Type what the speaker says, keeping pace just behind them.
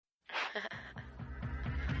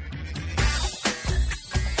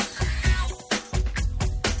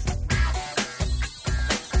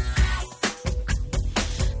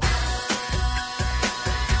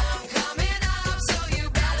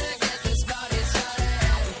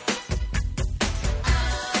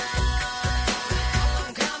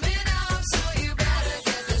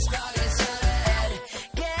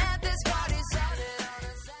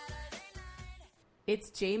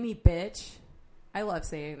Jamie bitch. I love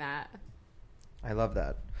saying that. I love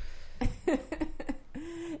that.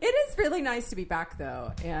 It is really nice to be back,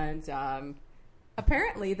 though, and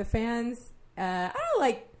apparently the fans. I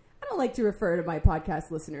don't like to refer to my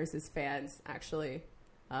podcast listeners as fans, actually,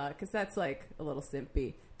 because that's like a little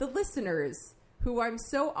simpy. The listeners, who I'm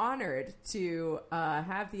so honored to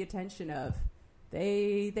have the attention of,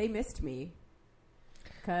 they missed me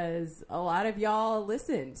because a lot of y'all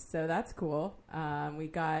listened, so that's cool. We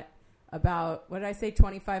got about, what did I say,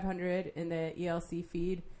 2,500 in the ELC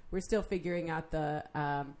feed. We're still figuring out the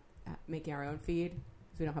making our own feed.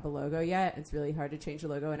 We don't have a logo yet. It's really hard to change a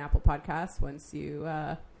logo in Apple Podcasts once you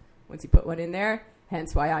put one in there.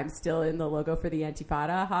 Hence why I'm still in the logo for the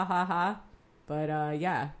Antifada. Ha ha ha. But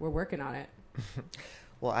yeah, we're working on it.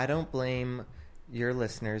 Well, I don't blame your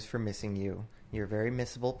listeners for missing you. You're a very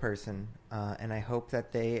missable person, and I hope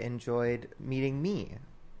that they enjoyed meeting me.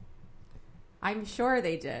 I'm sure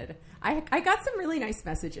they did. I got some really nice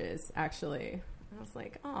messages, actually. I was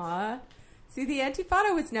like, aw. See, the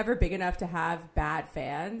Antifada was never big enough to have bad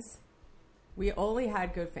fans. We only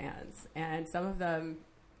had good fans, and some of them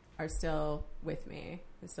are still with me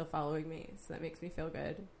and still following me, so that makes me feel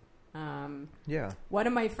good. Yeah. One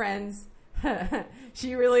of my friends,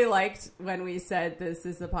 she really liked when we said this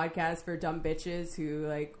is the podcast for dumb bitches who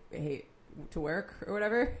like hate to work or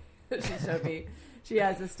whatever. She showed me. She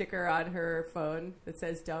has a sticker on her phone that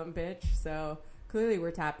says dumb bitch, so clearly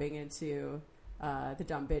we're tapping into the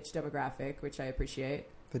dumb bitch demographic, which I appreciate.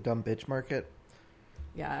 The dumb bitch market.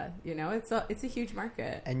 Yeah, it's a huge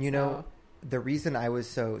market. And know, the reason I was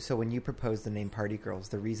so when you proposed the name Party Girls,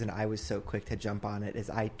 the reason I was so quick to jump on it is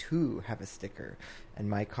I too have a sticker, and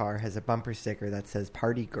my car has a bumper sticker that says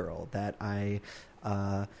Party Girl that I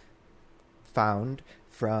found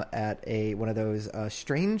at one of those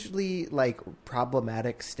strangely like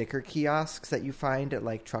problematic sticker kiosks that you find at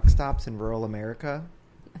like truck stops in rural America.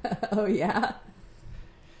 Oh yeah.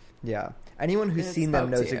 Yeah. Anyone who's seen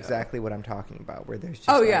them knows exactly what I'm talking about, where there's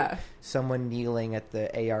just someone kneeling at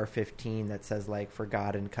the AR-15 that says, like, for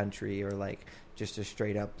God and country, or, like, just a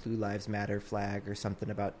straight-up Blue Lives Matter flag or something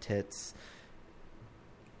about tits.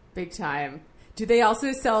 Big time. Do they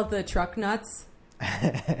also sell the truck nuts? You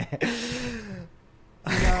know what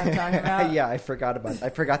I'm talking about? Yeah, I forgot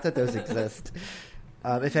that those exist.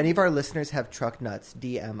 If any of our listeners have truck nuts,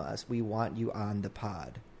 DM us. We want you on the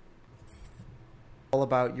pod. All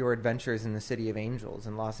about your adventures in the City of Angels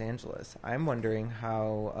in Los Angeles. I'm wondering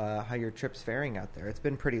how your trip's faring out there. It's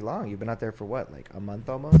been pretty long. You've been out there for what, like a month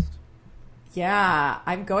almost? Yeah,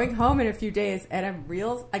 I'm going home in a few days, and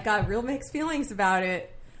I got real mixed feelings about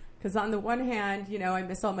it. Because on the one hand, I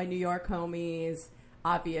miss all my New York homies,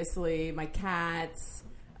 obviously, my cats.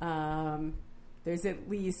 There's at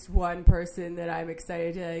least one person that I'm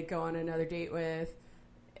excited to go on another date with.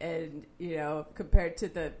 And, compared to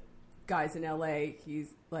the guys in LA, he's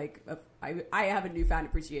like I have a newfound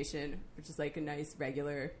appreciation, which is like a nice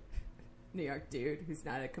regular New York dude who's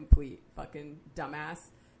not a complete fucking dumbass.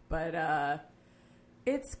 But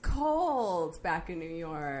it's cold back in New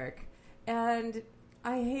York, and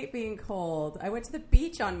I hate being cold. I went to the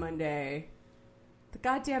beach on Monday. The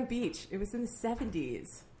goddamn beach. It was in the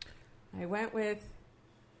 70s. I went with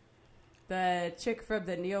the chick from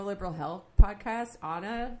the Neoliberal Health podcast,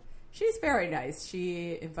 Anna. She's very nice.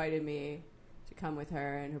 She invited me to come with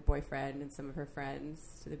her and her boyfriend and some of her friends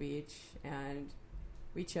to the beach, and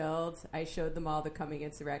we chilled. I showed them all the Coming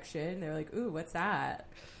Insurrection. They're like, ooh, what's that?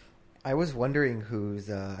 I was wondering whose,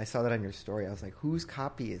 I saw that on your story. I was like, whose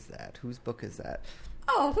copy is that? Whose book is that?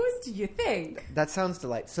 Oh, whose do you think? That sounds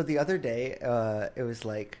delightful. So the other day, it was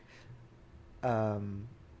like, I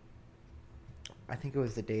think it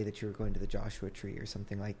was the day that you were going to the Joshua Tree or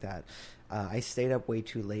something like that. I stayed up way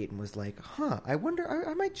too late and was like, I wonder,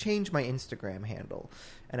 I might change my Instagram handle.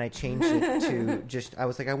 And I changed it to I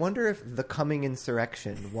was like, I wonder if the Coming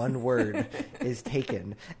Insurrection, one word, is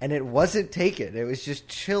taken. And it wasn't taken. It was just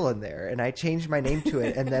chilling there. And I changed my name to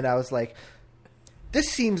it. And then I was like, this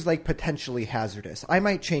seems like potentially hazardous. I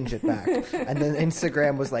might change it back. And then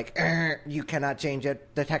Instagram was like, you cannot change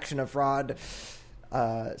it. Detection of fraud.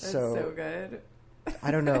 That's so good.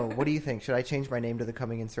 I don't know. What do you think? Should I change my name to the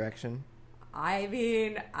Coming Insurrection? I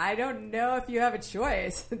mean, I don't know if you have a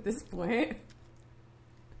choice at this point.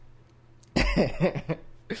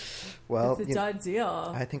 Well, it's a done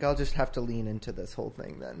deal. I think I'll just have to lean into this whole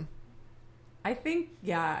thing then. I think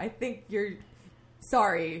you're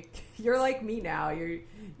sorry. You're like me now.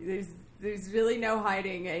 There's really no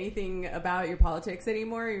hiding anything about your politics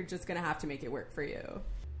anymore. You're just going to have to make it work for you.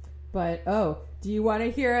 But, do you want to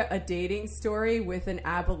hear a dating story with an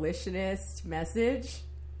abolitionist message?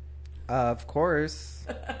 Of course.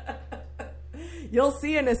 You'll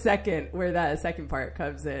see in a second where that second part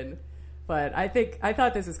comes in. But I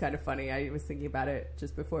thought this was kind of funny. I was thinking about it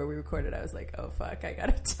just before we recorded. I was like, oh, fuck, I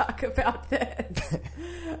got to talk about this.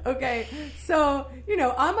 Okay, so,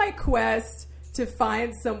 on my quest to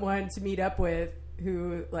find someone to meet up with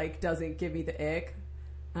who, like, doesn't give me the ick,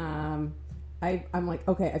 I'm like,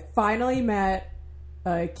 okay, I finally met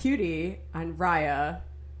a cutie on Raya,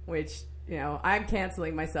 which, I'm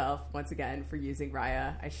canceling myself once again for using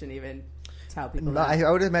Raya. I shouldn't even tell people that. I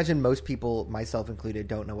would imagine most people, myself included,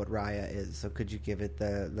 don't know what Raya is. So could you give it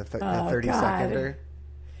the 30-seconder?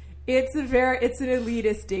 It's an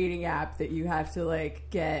elitist dating app that you have to, like,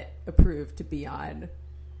 get approved to be on.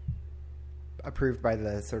 Approved by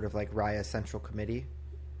the sort of like Raya Central Committee?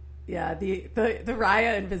 Yeah, the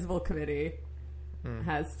Raya Invisible Committee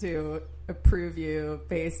has to approve you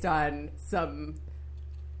based on some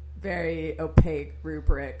very opaque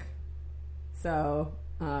rubric. So,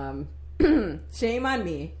 shame on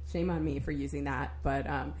me for using that. But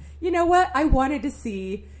you know what? I wanted to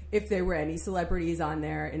see if there were any celebrities on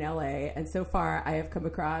there in LA, and so far I have come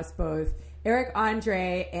across both Eric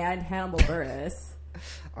Andre and Hannibal Buress.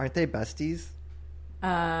 Aren't they besties?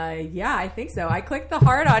 Yeah, I think so. I clicked the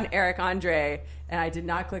heart on Eric Andre, and I did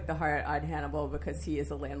not click the heart on Hannibal because he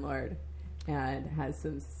is a landlord and has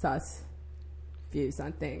some sus views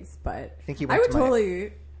on things. But I think he went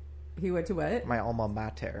to what? My alma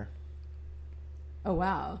mater. Oh,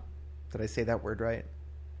 wow. Did I say that word right?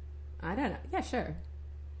 I don't know. Yeah, sure.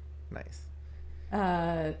 Nice.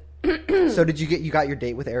 So did you got your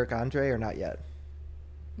date with Eric Andre or not yet?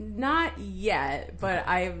 Not yet, but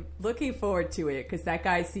I'm looking forward to it because that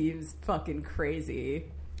guy seems fucking crazy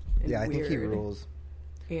and yeah, I weird. think he rules.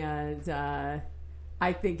 And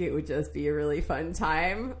I think it would just be a really fun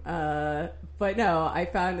time. But no, I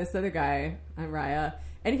found this other guy on Raya,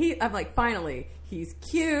 and I'm like, finally, he's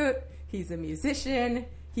cute. He's a musician.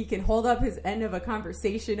 He can hold up his end of a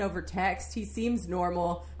conversation over text. He seems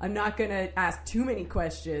normal. I'm not going to ask too many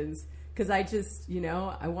questions because I just,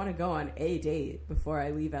 I want to go on a date before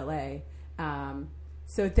I leave LA.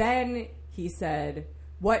 So then he said,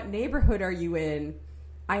 what neighborhood are you in?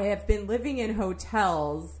 I have been living in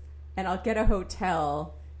hotels, and I'll get a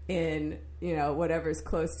hotel in, whatever's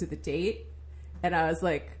close to the date. And I was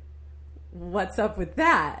like, what's up with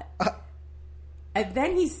that? And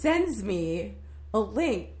then he sends me a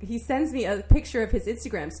link. He sends me a picture of his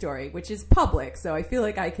Instagram story, which is public, so I feel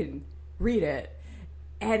like I can read it.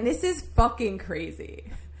 And this is fucking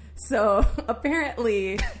crazy. So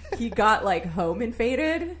apparently he got like home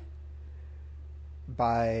invaded.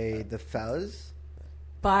 By the fuzz?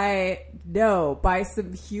 By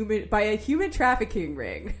a human trafficking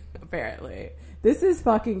ring, apparently. This is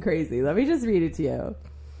fucking crazy. Let me just read it to you.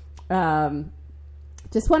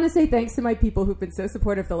 Just want to say thanks to my people who've been so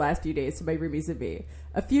supportive the last few days to my roomies and me.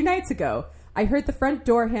 A few nights ago, I heard the front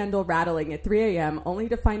door handle rattling at 3 a.m. only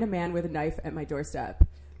to find a man with a knife at my doorstep.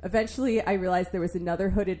 Eventually, I realized there was another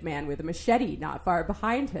hooded man with a machete not far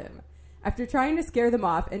behind him. After trying to scare them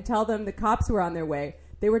off and tell them the cops were on their way,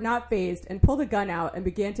 they were not fazed and pulled a gun out and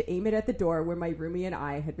began to aim it at the door where my roomie and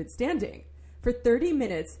I had been standing. For 30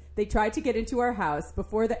 minutes, they tried to get into our house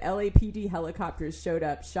before the LAPD helicopters showed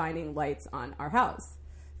up shining lights on our house.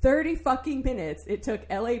 30 fucking minutes it took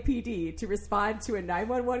LAPD to respond to a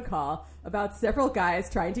 911 call about several guys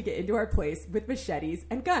trying to get into our place with machetes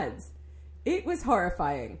and guns. It was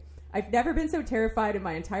horrifying. I've never been so terrified in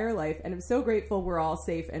my entire life, and I'm so grateful we're all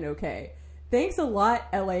safe and okay. Thanks a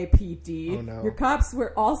lot, LAPD. Oh, no. Your cops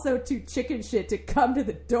were also too chicken shit to come to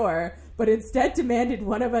the door, but instead demanded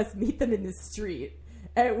one of us meet them in the street.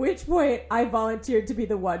 At which point, I volunteered to be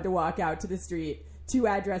the one to walk out to the street, 2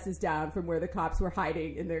 addresses down from where the cops were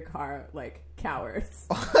hiding in their car like cowards.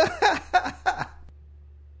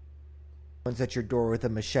 One's at your door with a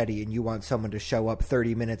machete and you want someone to show up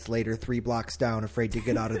 30 minutes later 3 blocks down afraid to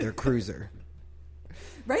get out of their cruiser.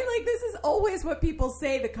 Right? Like, this is always what people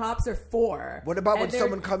say the cops are for. What about when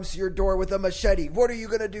someone comes to your door with a machete? What are you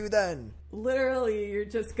going to do then? Literally, you're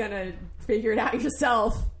just going to figure it out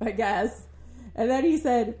yourself, I guess. And then he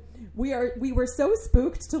said, we were so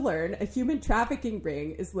spooked to learn a human trafficking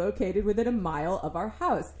ring is located within a mile of our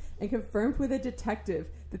house, and confirmed with a detective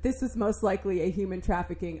that this was most likely a human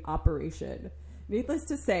trafficking operation. Needless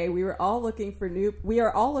to say, we are all looking for new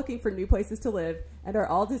places to live and are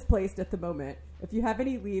all displaced at the moment. If you have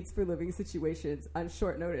any leads for living situations on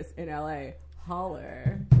short notice in LA,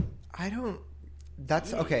 holler.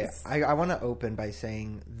 That's okay. I want to open by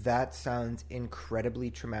saying that sounds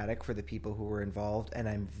incredibly traumatic for the people who were involved, and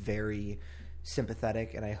I'm very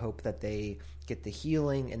sympathetic, and I hope that they get the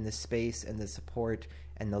healing and the space and the support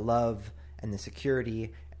and the love and the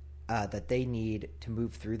security that they need to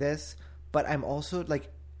move through this. But I'm also like,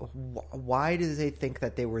 why do they think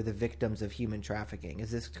that they were the victims of human trafficking? Is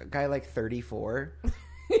this guy like 34?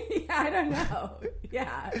 Yeah, I don't know.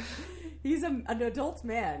 Yeah. He's an adult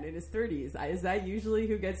man in his 30s. Is that usually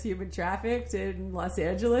who gets human trafficked in Los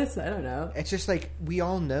Angeles? I don't know. It's just like, we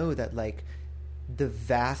all know that like the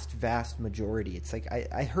vast majority, it's like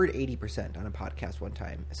I heard 80% on a podcast one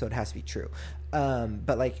time, so it has to be true.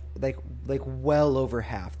 But like well over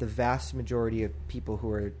half, the vast majority of people who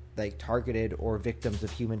are like targeted or victims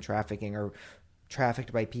of human trafficking are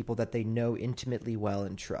trafficked by people that they know intimately well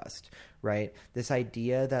and trust, right? This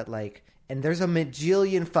idea that like, and there's a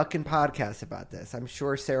majillion fucking podcasts about this. I'm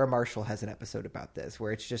sure Sarah Marshall has an episode about this,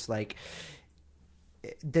 where it's just like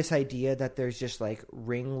this idea that there's just like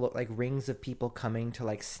rings of people coming to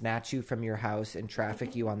like snatch you from your house and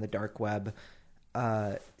traffic you on the dark web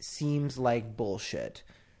seems like bullshit.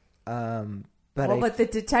 But the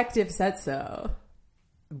detective said so.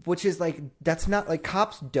 Which is like, that's not like,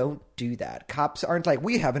 cops don't do that. Cops aren't like,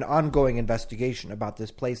 we have an ongoing investigation about this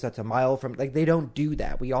place that's a mile from, like, they don't do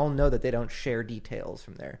that. We all know that they don't share details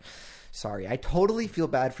from there. Sorry, I totally feel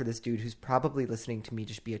bad for this dude who's probably listening to me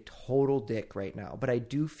just be a total dick right now. But I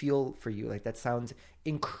do feel for you. Like, that sounds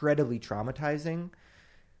incredibly traumatizing.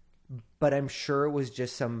 But I'm sure it was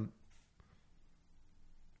just some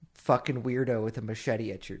fucking weirdo with a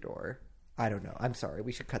machete at your door. I don't know. I'm sorry.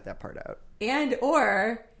 We should cut that part out.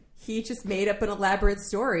 Or he just made up an elaborate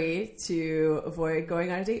story to avoid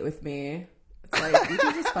going on a date with me. It's like, you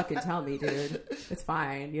can just fucking tell me, dude. It's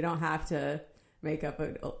fine. You don't have to make up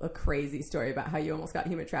a crazy story about how you almost got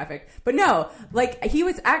human trafficked. But no, like, he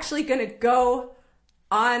was actually going to go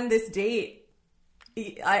on this date.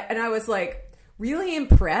 And I was like really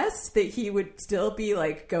impressed that he would still be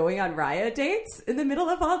like going on Raya dates in the middle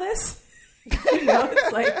of all this. You know,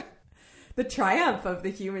 it's like the triumph of the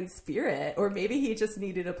human spirit. Or maybe he just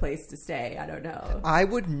needed a place to stay. I don't know. I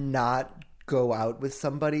would not go out with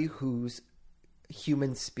somebody whose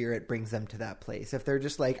human spirit brings them to that place. If they're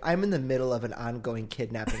just like, I'm in the middle of an ongoing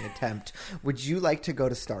kidnapping attempt, would you like to go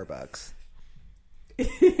to Starbucks?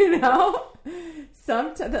 You know,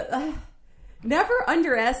 never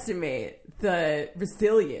underestimate the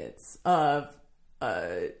resilience of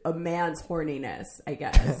a man's horniness, I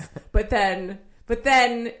guess. but then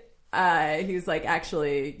he was like,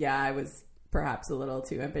 actually, yeah, I was perhaps a little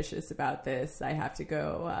too ambitious about this. I have to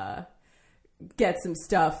go get some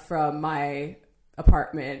stuff from my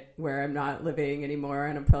apartment where I'm not living anymore,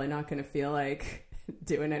 and I'm probably not going to feel like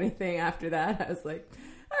doing anything after that. I was like,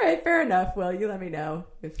 all right, fair enough. Well, you let me know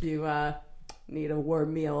if you need a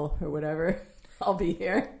warm meal or whatever. I'll be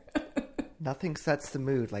here. Nothing sets the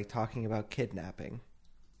mood like talking about kidnapping.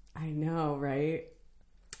 I know, right?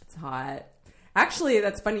 It's hot. Actually,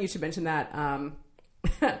 that's funny you should mention that.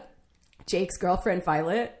 Jake's girlfriend,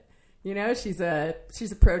 Violet, you know, she's a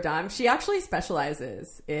pro-dom. She actually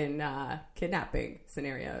specializes in kidnapping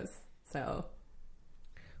scenarios. So,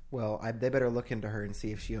 well, they better look into her and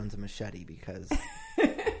see if she owns a machete, because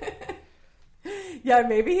yeah,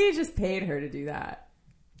 maybe he just paid her to do that.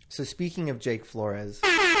 So speaking of Jake Flores,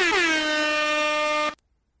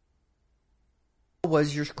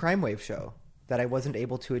 was your Crime Wave show that I wasn't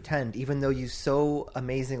able to attend, even though you so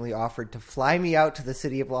amazingly offered to fly me out to the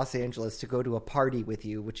city of Los Angeles to go to a party with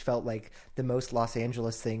you, which felt like the most Los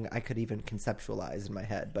Angeles thing I could even conceptualize in my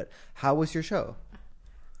head. But how was your show?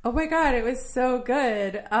 Oh my God, it was so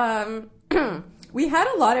good. We had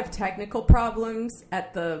a lot of technical problems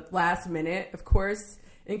at the last minute, of course,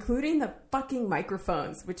 including the fucking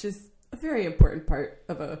microphones, which is a very important part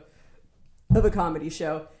of a comedy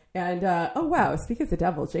show. And, oh wow, speak of the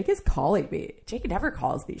devil, Jake is calling me. Jake never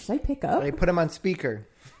calls me. Should I pick up? I put him on speaker.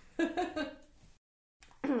 That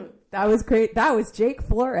was great. That was Jake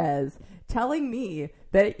Flores telling me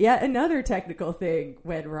that yet another technical thing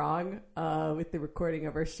went wrong with the recording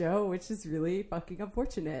of our show, which is really fucking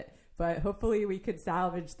unfortunate. But hopefully we could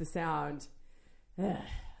salvage the sound.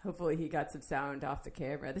 Hopefully he got some sound off the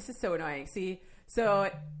camera. This is so annoying. See,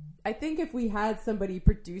 so I think if we had somebody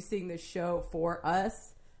producing the show for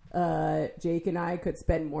us, Jake and I could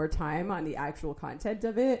spend more time on the actual content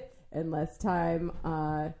of it and less time,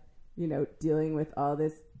 dealing with all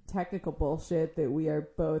this technical bullshit that we are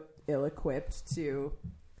both ill-equipped to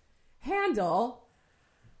handle.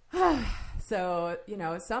 So,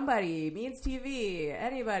 somebody, Means TV,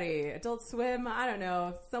 anybody, Adult Swim, I don't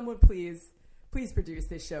know, someone please produce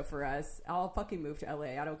this show for us. I'll fucking move to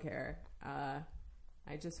LA. I don't care.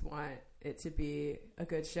 I just want it to be a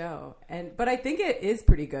good show. But I think it is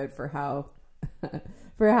pretty good for how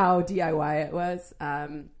DIY it was.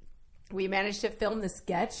 We managed to film the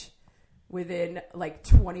sketch within like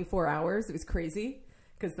 24 hours. It was crazy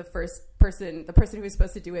because the person who was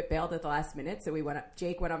supposed to do it bailed at the last minute. So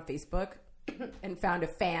Jake went on Facebook and found a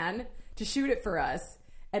fan to shoot it for us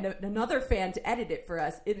and another fan to edit it for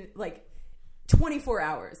us in like 24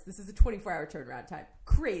 hours. This is a 24-hour turnaround time.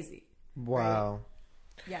 Crazy. Wow.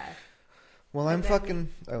 Right? Yeah. Well,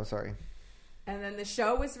 sorry. And then the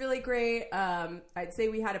show was really great. I'd say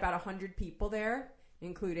we had about 100 people there,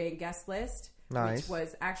 including guest list, nice. Which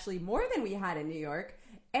was actually more than we had in New York.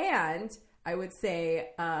 And I would say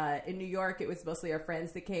in New York, it was mostly our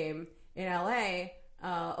friends that came. In LA,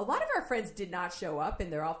 a lot of our friends did not show up,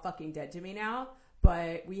 and they're all fucking dead to me now.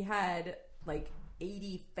 But we had like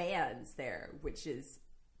 80 fans there, which is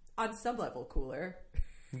on some level cooler.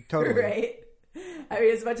 Totally. Right? I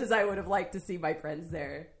mean, as much as I would have liked to see my friends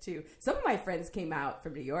there, too. Some of my friends came out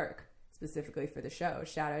from New York specifically for the show.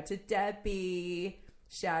 Shout out to Debbie.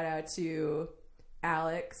 Shout out to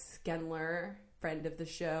Alex Genler, friend of the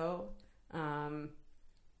show.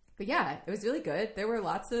 But yeah, it was really good. There were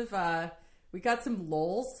lots of, we got some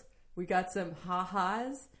lols. We got some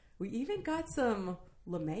ha-has. We even got some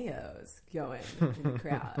LeMayos going in the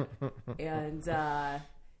crowd. And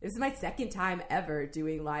this is my second time ever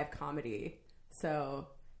doing live comedy. So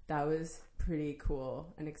that was pretty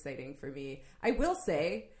cool and exciting for me. I will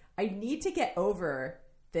say, I need to get over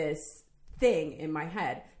this thing in my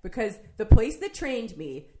head because the place that trained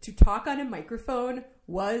me to talk on a microphone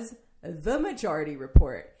was the Majority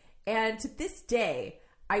Report. And to this day,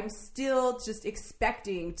 I'm still just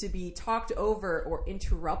expecting to be talked over or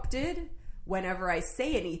interrupted whenever I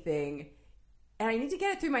say anything. And I need to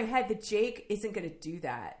get it through my head that Jake isn't going to do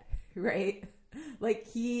that, right? Like,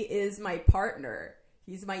 he is my partner.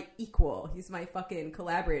 He's my equal. He's my fucking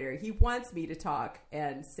collaborator. He wants me to talk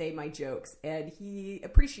and say my jokes, and he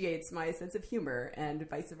appreciates my sense of humor and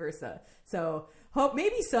vice versa. So hope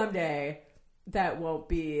maybe someday that won't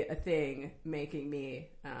be a thing making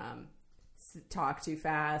me talk too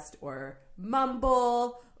fast or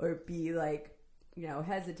mumble or be like,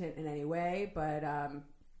 hesitant in any way. But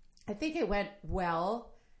I think it went well.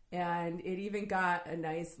 And it even got a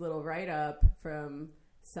nice little write-up from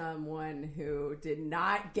someone who did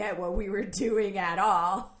not get what we were doing at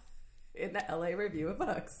all in the LA Review of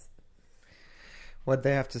Books. What'd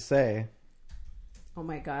they have to say? Oh,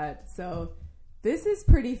 my God. So this is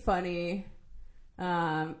pretty funny.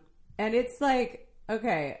 And it's like,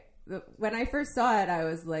 okay, when I first saw it, I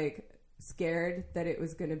was like scared that it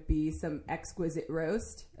was going to be some exquisite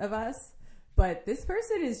roast of us. But this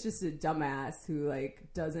person is just a dumbass who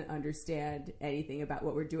like doesn't understand anything about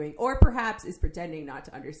what we're doing, or perhaps is pretending not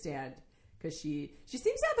to understand because she seems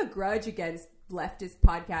to have a grudge against leftist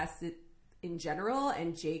podcasts in general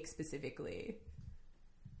and Jake specifically.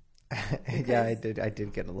 Yeah, I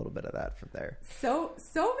did get a little bit of that from there. So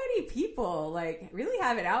many people like really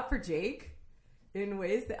have it out for Jake in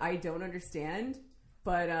ways that I don't understand,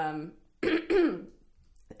 but I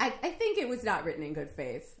think it was not written in good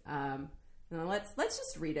faith. No, let's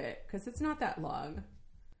just read it because it's not that long.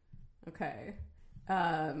 Okay.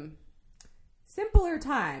 Simpler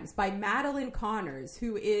Times by Madeline Connors,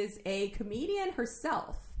 who is a comedian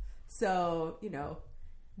herself. So,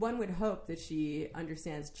 one would hope that she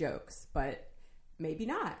understands jokes, but maybe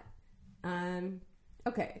not.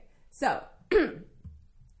 Okay. So, the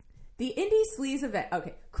Indie Sleaze event.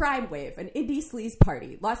 Okay. Crime Wave, an Indie Sleaze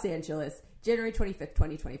party, Los Angeles, January 25th,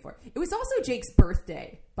 2024. It was also Jake's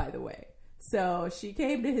birthday, by the way. So she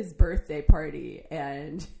came to his birthday party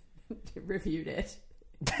and reviewed it.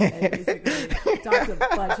 And basically talked a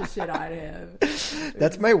bunch of shit on him.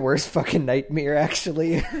 That's my worst fucking nightmare,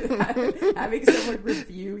 actually. Having someone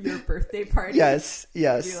review your birthday party. Yes. Be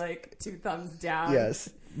like 2 thumbs down. Yes.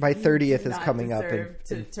 My 30th is coming up.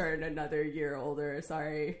 To turn another year older.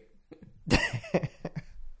 Sorry.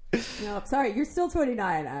 No, sorry. You're still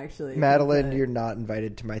 29, actually. Madeline, you're not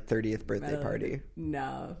invited to my 30th birthday party.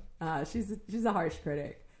 No. She's a harsh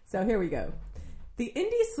critic. So here we go. The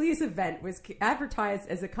Indie Sleaze event was advertised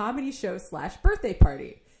as a comedy show / birthday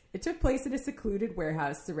party. It took place in a secluded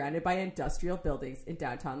warehouse surrounded by industrial buildings in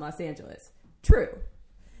downtown Los Angeles. True.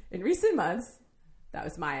 In recent months, that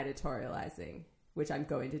was my editorializing, which I'm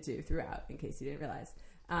going to do throughout in case you didn't realize.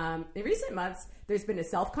 In recent months, there's been a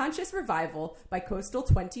self-conscious revival by coastal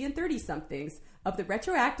 20 and 30-somethings of the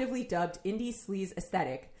retroactively dubbed indie sleaze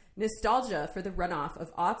aesthetic, nostalgia for the runoff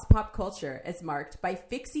of aughts pop culture as marked by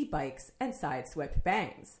fixie bikes and side-swept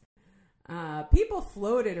bangs. People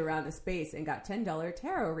floated around the space and got $10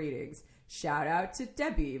 tarot readings. Shout out to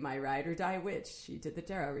Debbie, my ride or die witch. She did the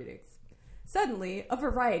tarot readings. Suddenly, a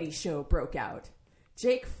variety show broke out.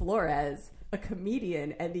 Jake Flores, a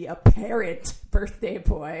comedian and the apparent birthday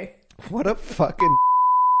boy. What a fucking...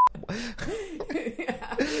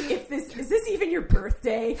 Is this even your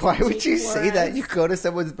birthday? Why would you say that? You go to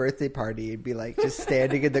someone's birthday party and be like just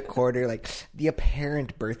standing in the corner like the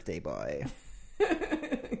apparent birthday boy.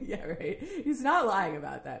 Yeah, right. He's not lying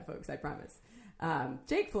about that, folks, I promise.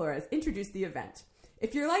 Jake Flores introduced the event.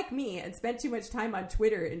 If you're like me and spent too much time on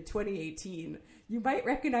Twitter in 2018, you might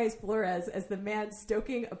recognize Flores as the man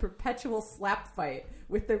stoking a perpetual slap fight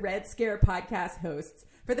with the Red Scare podcast hosts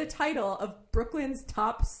for the title of Brooklyn's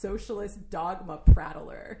top socialist dogma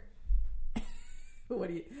prattler. What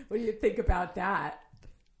do you think about that?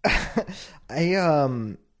 I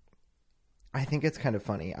think it's kind of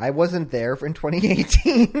funny. I wasn't there in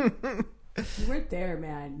 2018. You weren't there,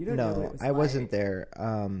 man. You don't know what it was I wasn't there.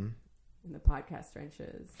 In the podcast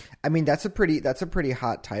trenches. I mean, that's a pretty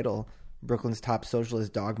hot title. Brooklyn's top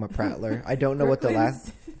socialist dogma prattler. I don't know what the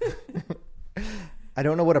last. I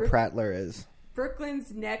don't know what a prattler is.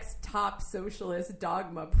 Brooklyn's next top socialist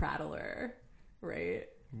dogma prattler, right?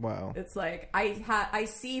 Wow. It's like I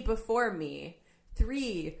see before me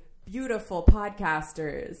 3 beautiful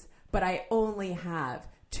podcasters, but I only have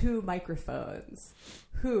 2 microphones.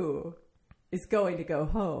 Who is going to go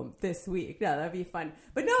home this week? No, that'd be fun.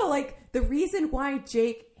 But no, like the reason why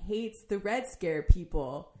Jake hates the Red Scare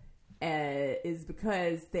people is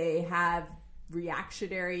because they have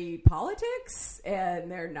reactionary politics and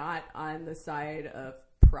they're not on the side of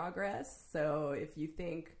progress. So if you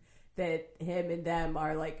think that him and them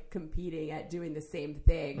are like competing at doing the same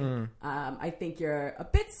thing, I think you're a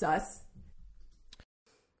bit sus.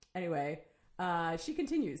 Anyway, she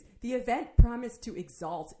continues. The event promised to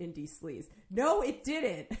exalt indie sleaze. No, it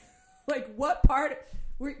didn't. Like, what part?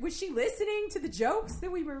 Was she listening to the jokes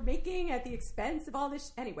that we were making at the expense of all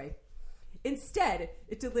this? Anyway, instead,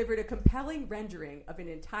 it delivered a compelling rendering of an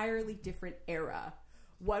entirely different era.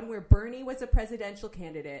 One where Bernie was a presidential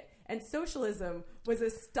candidate and socialism was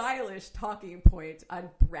a stylish talking point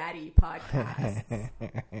on bratty podcasts.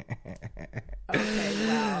 Okay,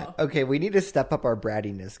 wow. Okay, we need to step up our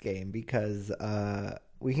brattiness game because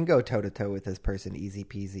we can go toe-to-toe with this person easy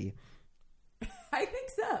peasy. I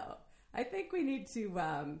think so. I think we need to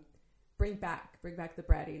bring back the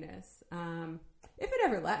brattiness. If it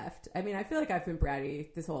ever left. I mean, I feel like I've been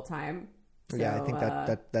bratty this whole time. So, yeah, I think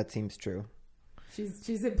that seems true.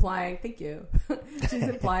 She's implying, thank you. She's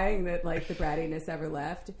implying that like the brattiness ever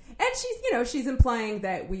left. And she's implying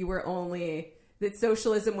that that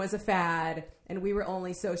socialism was a fad and we were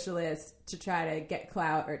only socialists to try to get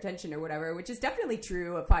clout or attention or whatever, which is definitely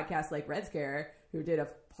true of podcasts like Red Scare, who did a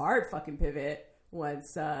hard fucking pivot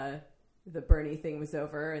once the Bernie thing was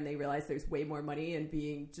over and they realized there's way more money in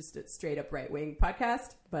being just a straight up right wing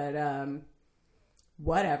podcast. But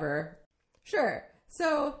whatever. Sure.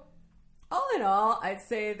 So all in all, I'd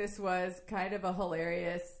say this was kind of a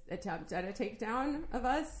hilarious attempt at a takedown of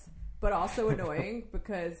us, but also annoying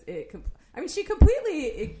because she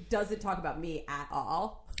completely doesn't talk about me at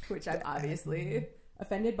all, which I'm obviously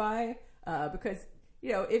offended by, because,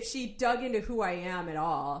 if she dug into who I am at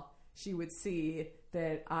all, she would see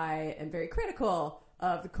that I am very critical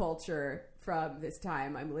of the culture from this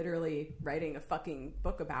time. I'm literally writing a fucking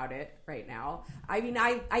book about it right now. I mean,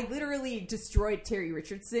 I literally destroyed Terry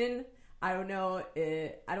Richardson. I don't know.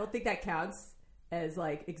 I don't think that counts as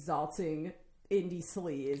like exalting indie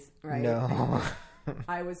sleaze, right? No.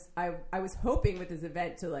 I was hoping with this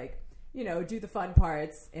event to like, do the fun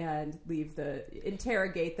parts and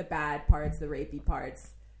interrogate the bad parts, the rapey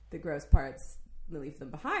parts, the gross parts, and leave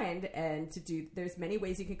them behind. And there's many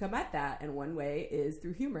ways you can come at that. And one way is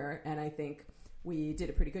through humor. And I think we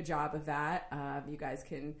did a pretty good job of that. You guys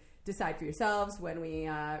can decide for yourselves when we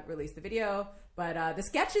release the video. But the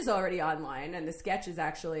sketch is already online, and the sketch is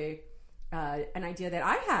actually an idea that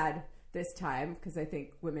I had this time because I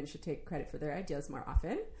think women should take credit for their ideas more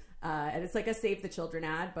often. And it's like a Save the Children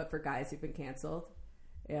ad, but for guys who've been canceled.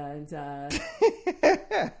 And I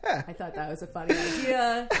thought that was a funny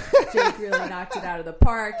idea. Jake really knocked it out of the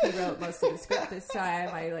park. He wrote most of the script this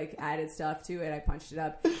time. I like added stuff to it. I punched it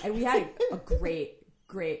up, and we had a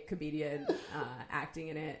great comedian acting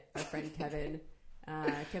in it. Our friend Kevin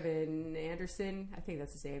Anderson, I think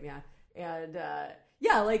that's his name. Yeah, and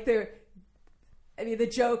the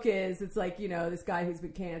joke is, it's like, this guy who's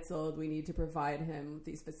been canceled, we need to provide him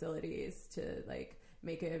these facilities to like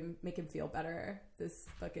make him feel better. This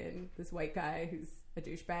white guy who's a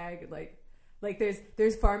douchebag, like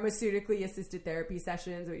there's pharmaceutically assisted therapy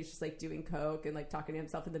sessions where he's just like doing coke and like talking to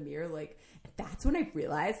himself in the mirror. Like, that's when I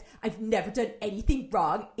realized I've never done anything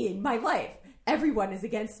wrong in my life. Everyone is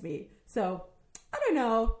against me. So I don't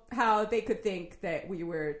know how they could think that we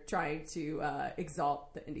were trying to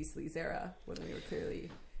exalt the indie sleaze era when we were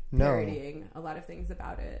clearly parodying a lot of things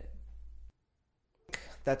about it.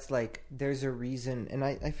 That's like, there's a reason, and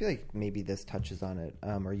I feel like maybe this touches on it,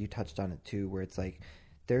 or you touched on it too, where it's like,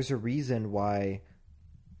 there's a reason why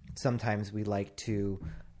sometimes we like to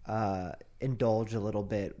indulge a little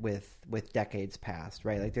bit with decades past,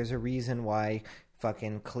 right? Like, there's a reason why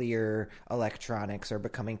fucking clear electronics are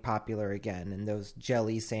becoming popular again, and those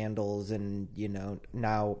jelly sandals, and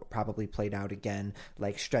now probably played out again,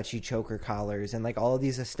 like stretchy choker collars, and like all of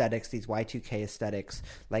these aesthetics, these Y2K aesthetics,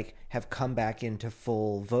 like have come back into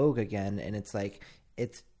full vogue again. And it's like,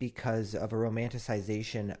 it's because of a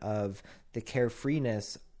romanticization of the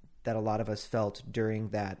carefreeness that a lot of us felt during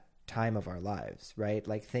that time of our lives, right?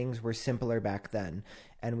 Like, things were simpler back then,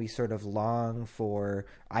 and we sort of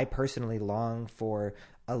I personally long for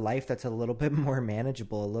a life that's a little bit more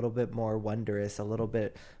manageable, a little bit more wondrous, a little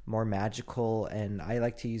bit more magical. And I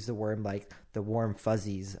like to use the word like the warm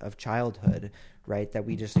fuzzies of childhood, right? That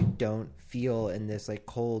we just don't feel in this like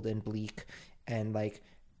cold and bleak and like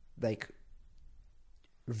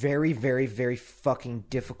very, very, very fucking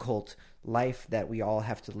difficult life that we all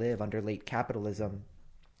have to live under late capitalism.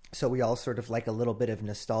 So we all sort of like a little bit of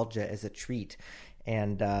nostalgia as a treat.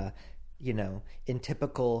 And, in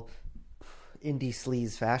typical indie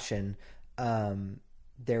sleaze fashion,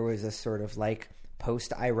 there was a sort of like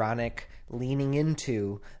post-ironic leaning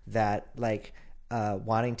into that, like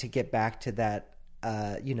wanting to get back to that,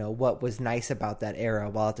 what was nice about that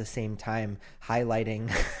era, while at the same time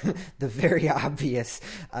highlighting the very obvious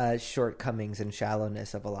shortcomings and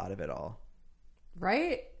shallowness of a lot of it all.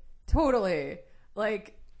 Right? Totally.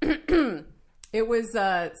 Like, it was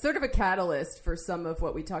sort of a catalyst for some of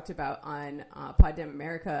what we talked about on Poddem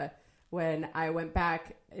America, when I went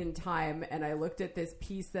back in time and I looked at this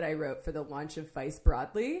piece that I wrote for the launch of Vice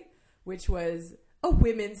broadly, which was a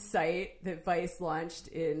women's site that Vice launched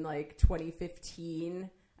in like 2015,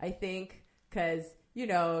 I think, because,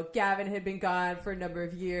 Gavin had been gone for a number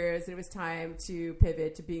of years and it was time to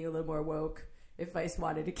pivot to being a little more woke if Vice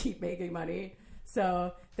wanted to keep making money.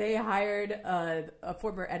 So they hired a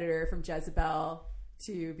former editor from Jezebel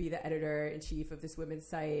to be the editor-in-chief of this women's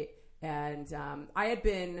site. And I had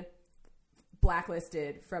been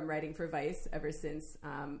blacklisted from writing for Vice ever since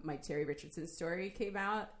my Terry Richardson story came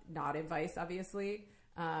out, not in Vice, obviously.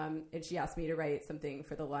 And she asked me to write something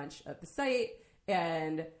for the launch of the site.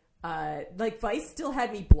 And Vice still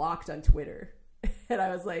had me blocked on Twitter. And I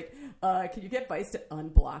was like, can you get Vice to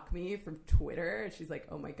unblock me from Twitter? And she's like,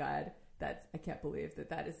 oh my God. I can't believe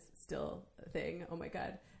that is still a thing. Oh my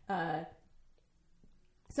God.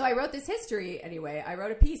 So I wrote this history anyway. I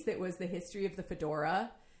wrote a piece that was the history of the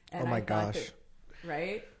fedora. And oh my gosh.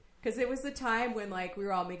 Right? Because it was the time when like we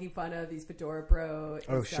were all making fun of these fedora bro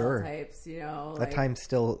sure. types, That time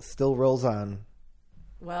still rolls on.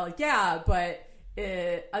 Well, yeah, but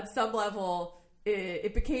on some level,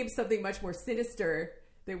 it became something much more sinister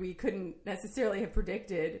that we couldn't necessarily have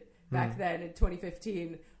predicted back then in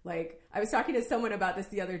 2015. Like, I was talking to someone about this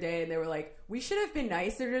the other day, and they were like, we should have been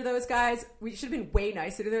nicer to those guys. We should have been way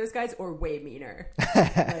nicer to those guys, or way meaner.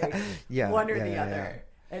 Like, one or the other.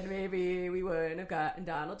 Yeah. And maybe we wouldn't have gotten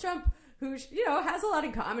Donald Trump, who, has a lot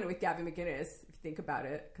in common with Gavin McInnes, if you think about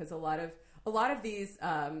it, because a lot of these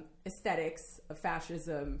aesthetics of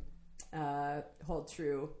fascism hold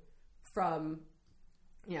true from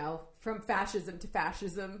fascism to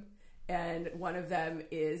fascism. And one of them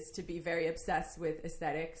is to be very obsessed with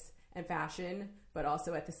aesthetics and fashion, but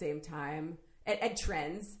also at the same time, and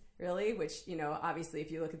trends, really, which, obviously,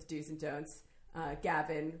 if you look at the do's and don'ts,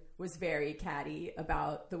 Gavin was very catty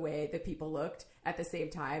about the way that people looked at the same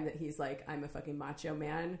time that he's like, I'm a fucking macho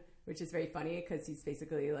man, which is very funny because he's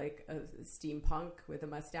basically like a steampunk with a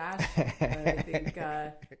mustache. I think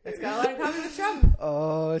that's got a lot in common with Trump.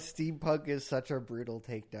 Oh, steampunk is such a brutal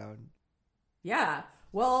takedown. Yeah.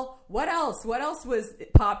 Well, what else? What else was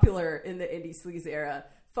popular in the indie sleaze era?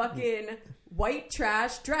 Fucking white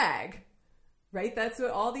trash drag, right? That's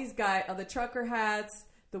what all these guys, the trucker hats,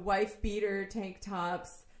 the wife beater tank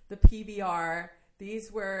tops, the PBR.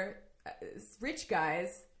 These were rich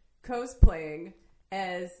guys cosplaying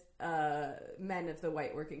as men of the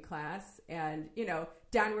white working class, and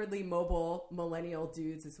downwardly mobile millennial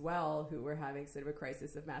dudes as well, who were having sort of a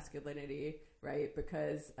crisis of masculinity, right?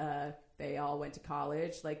 Because they all went to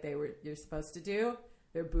college like you're supposed to do.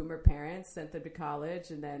 Their boomer parents sent them to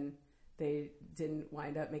college, and then they didn't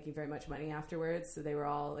wind up making very much money afterwards. So they were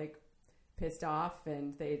all like pissed off,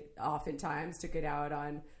 and they oftentimes took it out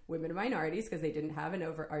on women and minorities because they didn't have an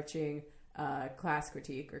overarching class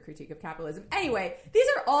critique or critique of capitalism. Anyway, these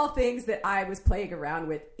are all things that I was playing around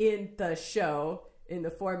with in the show in the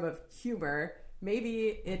form of humor.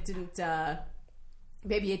 Maybe it didn't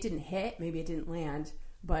hit, maybe it didn't land,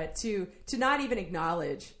 but to not even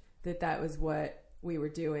acknowledge that was what we were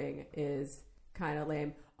doing is kind of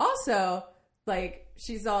lame. Also, like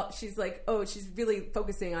she's like, oh, she's really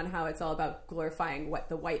focusing on how it's all about glorifying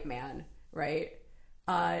the white man, right?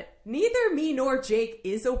 Neither me nor Jake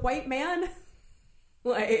is a white man.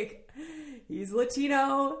 Like, he's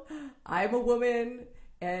Latino, I'm a woman,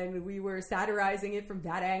 and we were satirizing it from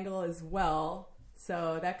that angle as well.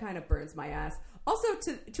 So that kind of burns my ass. Also,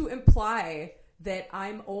 to imply that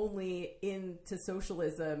I'm only into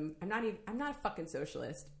socialism. I'm not a fucking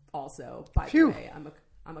socialist. Also, by the way,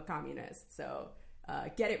 I'm a communist. So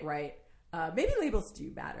get it right. Maybe labels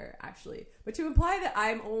do matter, actually. But to imply that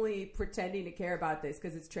I'm only pretending to care about this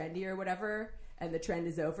because it's trendy or whatever, and the trend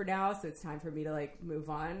is over now, so it's time for me to like move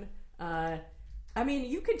on. I mean,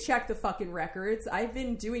 you can check the fucking records. I've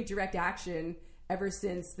been doing direct action ever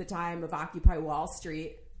since the time of Occupy Wall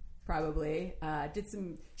Street, probably. Did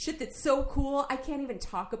some shit that's so cool, I can't even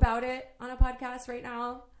talk about it on a podcast right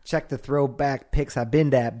now. Check the throwback pics. I've been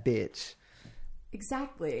that bitch.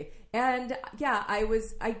 Exactly. And yeah,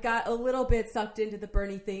 I got a little bit sucked into the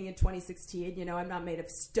Bernie thing in 2016. You know, I'm not made of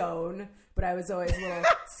stone, but I was always a little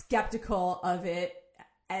skeptical of it.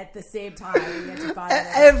 At the same time,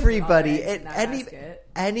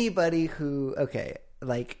 anybody who, okay,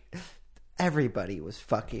 like, everybody was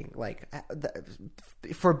fucking, like,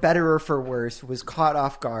 for better or for worse, was caught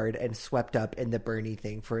off guard and swept up in the Bernie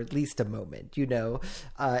thing for at least a moment, you know,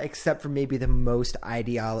 except for maybe the most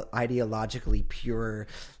ideologically pure,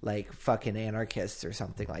 like, fucking anarchists or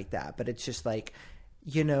something like that. But it's just like,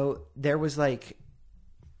 you know, there was, like,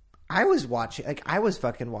 I was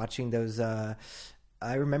fucking watching those,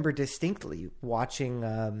 I remember distinctly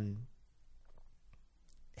watching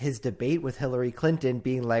his debate with Hillary Clinton,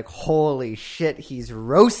 being like, holy shit, he's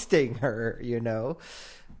roasting her, you know?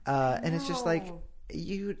 And it's just like,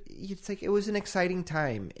 it's like, it was an exciting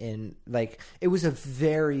time in, like, it was a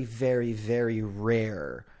very, very, very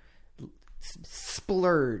rare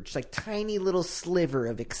splurge, like tiny little sliver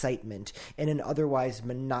of excitement in an otherwise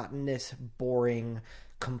monotonous, boring,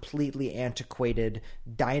 completely antiquated,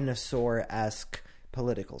 dinosaur-esque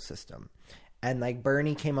political system. And like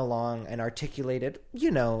Bernie came along and articulated,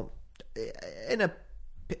 you know, in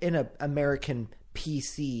a American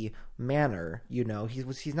PC manner, you know,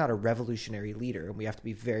 he's not a revolutionary leader, and we have to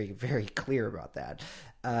be very, very clear about that.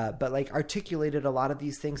 But like articulated a lot of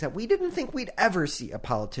these things that we didn't think we'd ever see a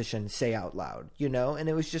politician say out loud, you know? And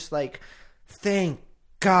it was just like, thank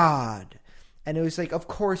God. And it was like, of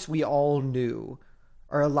course we all knew,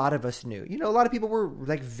 or a lot of us knew. You know, a lot of people were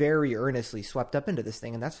like very earnestly swept up into this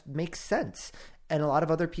thing, and that makes sense. And a lot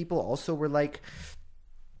of other people also were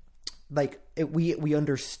we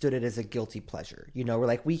understood it as a guilty pleasure. You know, we're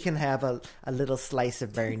like, we can have a little slice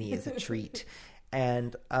of Bernie as a treat.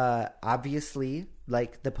 And obviously,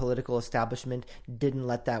 like, the political establishment didn't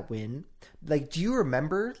let that win. Like, do you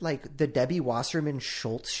remember, like, the Debbie Wasserman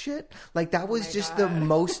Schultz shit? Like, that was just the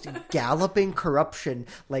most galloping corruption,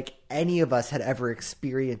 like, any of us had ever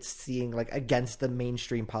experienced seeing, like, against the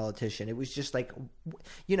mainstream politician. It was just, like,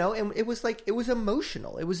 you know, and it was, like, it was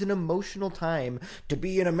emotional. It was an emotional time to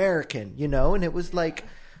be an American, you know? And it was, like,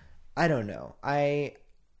 I don't know.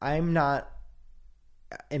 I'm not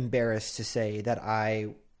embarrassed to say that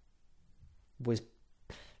I was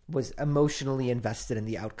emotionally invested in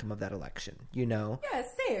the outcome of that election, you know? Yeah,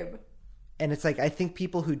 same. And it's like, I think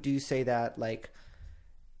people who do say that, like,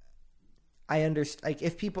 I understand, like,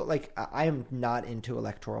 if people, like, I am not into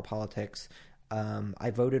electoral politics.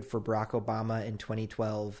 I voted for Barack Obama in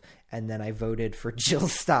 2012, and then I voted for Jill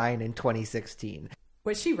Stein in 2016.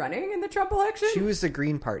 Was she running in the Trump election? She was the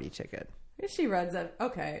Green Party ticket. She runs it.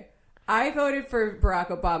 Okay. I voted for Barack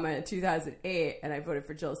Obama in 2008, and I voted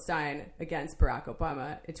for Jill Stein against Barack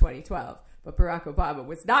Obama in 2012. But Barack Obama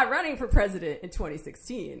was not running for president in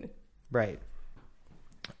 2016. Right.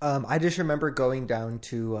 I just remember going down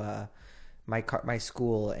to my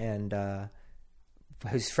school, and I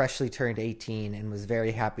was freshly turned 18 and was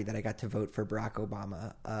very happy that I got to vote for Barack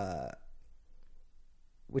Obama,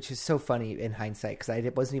 which is so funny in hindsight because I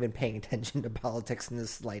wasn't even paying attention to politics in the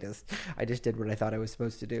slightest. I just did what I thought I was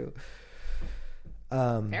supposed to do.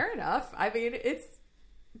 Fair enough. I mean, it's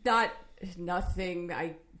nothing,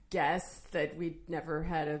 I guess, that we'd never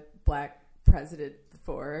had a black president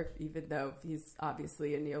before, even though he's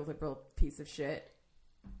obviously a neoliberal piece of shit.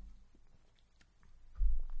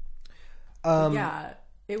 Yeah,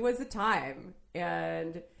 it was a time.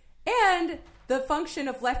 And And the function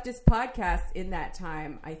of leftist podcasts in that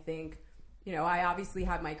time, I think, you know, I obviously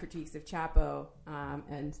have my critiques of Chapo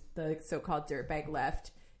and the so-called dirtbag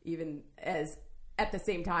left, even as at the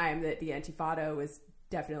same time that the Antifada was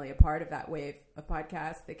definitely a part of that wave of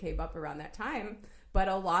podcasts that came up around that time. But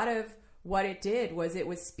a lot of what it did was it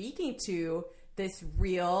was speaking to this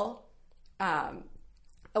real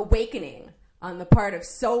awakening on the part of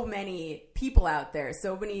so many people out there,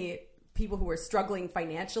 so many people who were struggling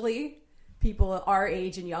financially, people our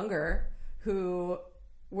age and younger, who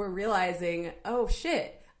were realizing, oh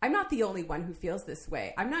shit, I'm not the only one who feels this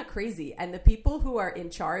way. I'm not crazy. And the people who are in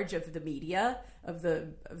charge of the media, of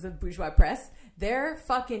the bourgeois press, they're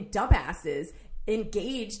fucking dumbasses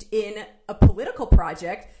engaged in a political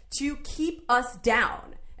project to keep us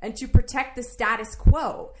down and to protect the status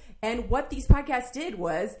quo. And what these podcasts did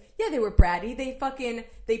was, yeah, they were bratty.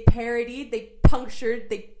 They parodied, they punctured,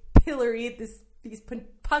 they pilloried these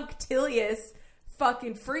punctilious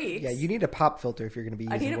fucking freaks. Yeah, you need a pop filter if you're going to be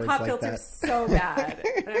using words like that. I need a pop filter so bad.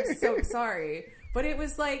 And I'm so sorry. But it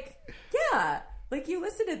was like, yeah, like you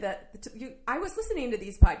listen to that. I was listening to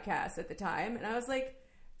these podcasts at the time, and I was like,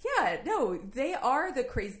 yeah, no, they are the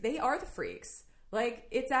crazy. They are the freaks. Like,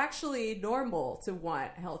 it's actually normal to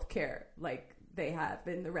want healthcare like they have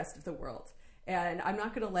in the rest of the world. And I'm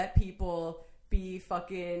not going to let people be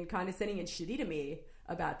fucking condescending and shitty to me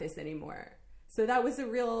about this anymore. So that was a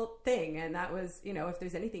real thing. And that was, you know, if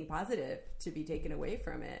there's anything positive to be taken away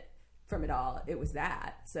from it all, it was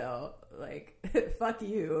that. So, like, fuck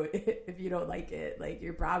you if you don't like it. Like,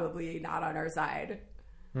 you're probably not on our side.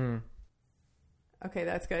 Okay,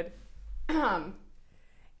 that's good.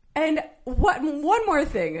 And one more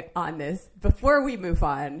thing on this before we move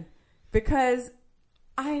on, because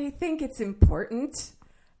I think it's important,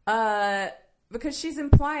 because she's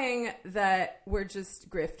implying that we're just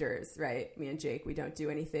grifters, right? Me and Jake, we don't do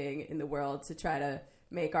anything in the world to try to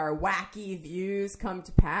make our wacky views come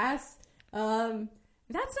to pass.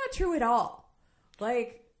 That's not true at all.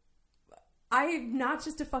 Like, I'm not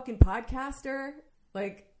just a fucking podcaster.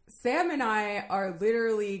 Like, Sam and I are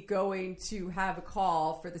literally going to have a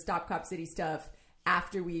call for the Stop Cop City stuff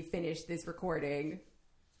after we finish this recording.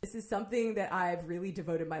 This is something that I've really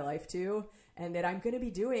devoted my life to and that I'm going to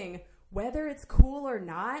be doing whether it's cool or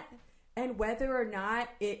not, and whether or not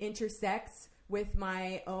it intersects with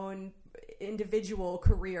my own individual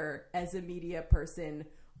career as a media person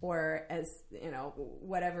or as, you know,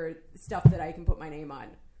 whatever stuff that I can put my name on.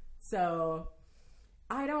 So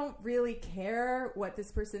I don't really care what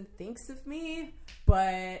this person thinks of me,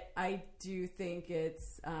 but I do think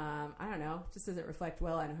it's, I don't know, just doesn't reflect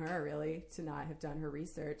well on her, really, to not have done her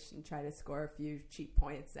research and try to score a few cheap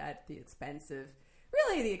points at the expense of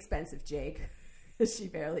Jake. She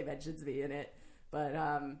barely mentions me in it. But,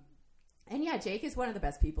 and yeah, Jake is one of the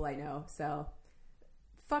best people I know, so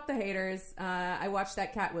fuck the haters. I watched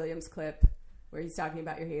that Cat Williams clip where he's talking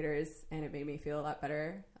about your haters, and it made me feel a lot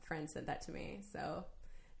better. A friend said that to me, so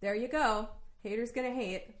there you go. Haters gonna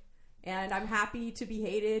hate. And I'm happy to be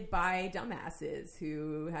hated by dumbasses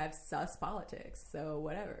who have sus politics. So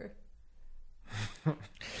whatever.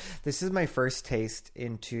 This is my first taste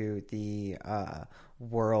into the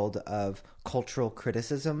world of cultural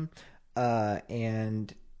criticism.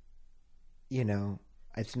 And, you know,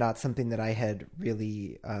 it's not something that I had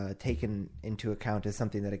really taken into account as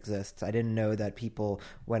something that exists. I didn't know that people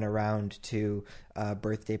went around to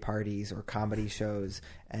birthday parties or comedy shows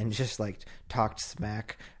and just like talked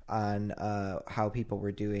smack on how people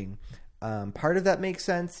were doing. Part of that makes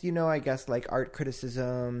sense, you know, I guess, like art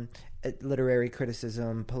criticism, literary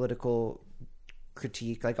criticism, political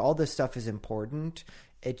critique, like all this stuff is important.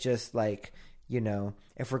 It just like, you know,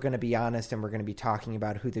 if we're going to be honest and we're going to be talking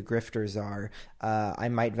about who the grifters are, I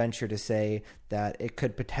might venture to say that it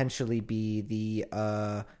could potentially be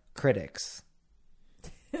the critics.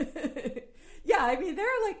 Yeah, I mean,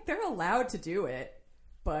 they're allowed to do it,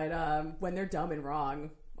 but when they're dumb and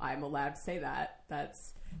wrong, I'm allowed to say that.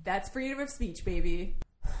 That's freedom of speech, baby.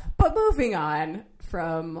 But moving on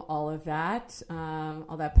from all of that,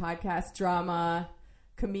 all that podcast drama,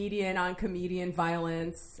 comedian on comedian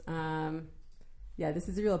violence. Yeah, this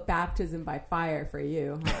is a real baptism by fire for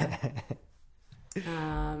you. Huh?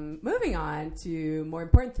 Moving on to more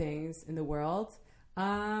important things in the world.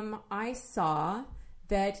 I saw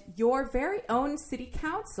that your very own city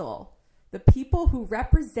council, the people who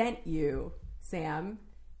represent you, Sam,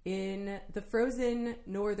 in the frozen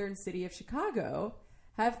northern city of Chicago,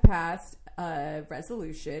 have passed a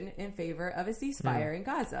resolution in favor of a ceasefire in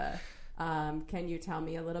Gaza. Can you tell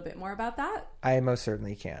me a little bit more about that? I most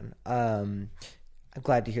certainly can. I'm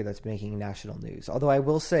glad to hear that's making national news. Although I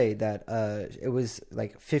will say that it was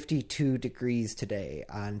like 52 degrees today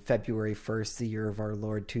on February 1st, the year of our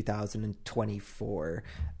Lord 2024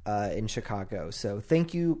 in Chicago. So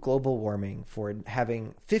thank you, global warming, for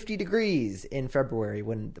having 50 degrees in February,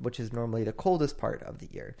 which is normally the coldest part of the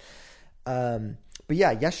year. But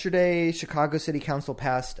yeah, yesterday, Chicago City Council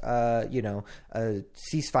passed, a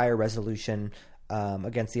ceasefire resolution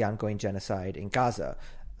against the ongoing genocide in Gaza.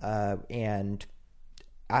 And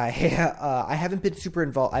I haven't been super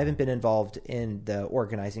involved. I haven't been involved in the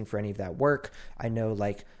organizing for any of that work. I know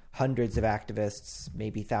like hundreds of activists,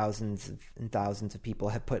 maybe thousands and thousands of people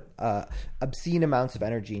have put obscene amounts of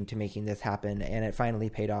energy into making this happen, and it finally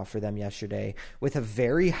paid off for them yesterday with a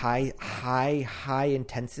very high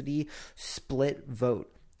intensity split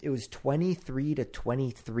vote. It was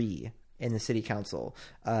 23-23 in the city council.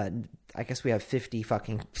 I guess we have 50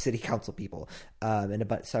 fucking city council people, and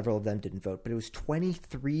several of them didn't vote, but it was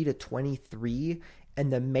 23-23,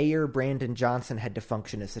 and the mayor, Brandon Johnson, had to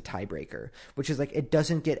function as a tiebreaker, which is like, it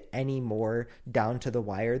doesn't get any more down to the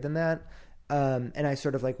wire than that. And I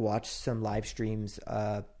sort of like watched some live streams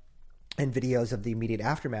and videos of the immediate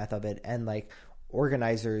aftermath of it, and like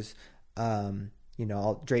organizers,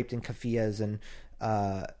 all draped in keffiyehs and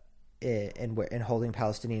holding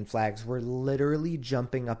Palestinian flags, were literally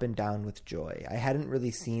jumping up and down with joy. I hadn't really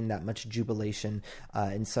seen that much jubilation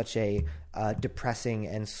in such a depressing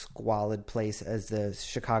and squalid place as the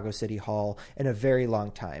Chicago City Hall in a very long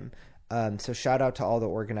time. So shout out to all the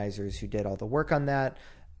organizers who did all the work on that.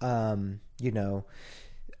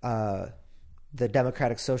 The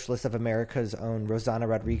Democratic Socialist of America's own Rosanna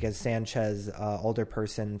Rodriguez Sanchez,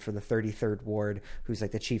 alderperson for the 33rd Ward, who's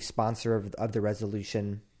like the chief sponsor of the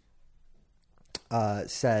resolution,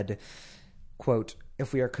 said, quote,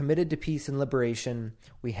 "If we are committed to peace and liberation,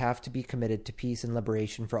 we have to be committed to peace and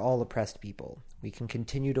liberation for all oppressed people. We can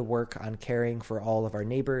continue to work on caring for all of our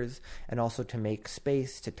neighbors and also to make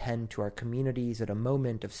space to tend to our communities at a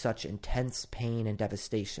moment of such intense pain and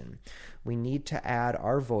devastation. We need to add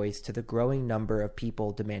our voice to the growing number of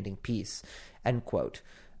people demanding peace," end quote.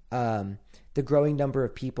 The growing number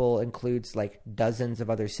of people includes like dozens of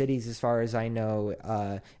other cities, as far as I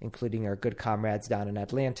know, including our good comrades down in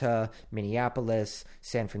Atlanta, Minneapolis,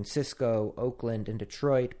 San Francisco, Oakland, and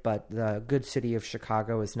Detroit. But the good city of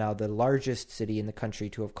Chicago is now the largest city in the country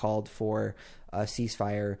to have called for a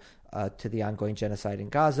ceasefire to the ongoing genocide in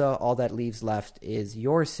Gaza. All that leaves left is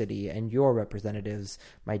your city and your representatives,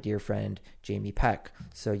 my dear friend Jamie Peck.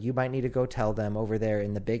 So you might need to go tell them over there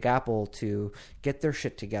in the Big Apple to get their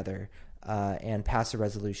shit together and pass a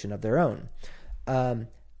resolution of their own.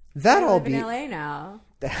 That'll be in LA now.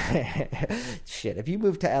 Shit, if you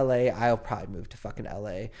move to LA, I'll probably move to fucking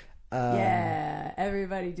LA. Yeah,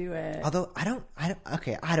 everybody do it. Although I don't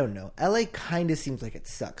know. LA kind of seems like it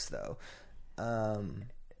sucks though.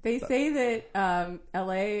 They say that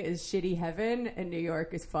LA is shitty heaven and New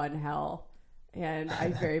York is fun hell, and I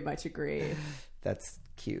very much agree. That's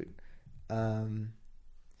cute.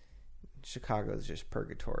 Chicago is just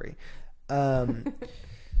purgatory.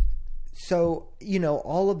 So,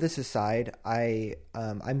 all of this aside,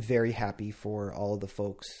 I'm very happy for all of the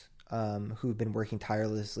folks who've been working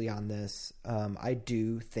tirelessly on this. I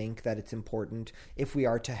do think that it's important if we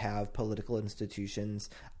are to have political institutions.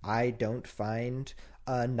 I don't find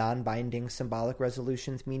non-binding symbolic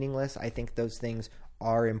resolutions meaningless. I think those things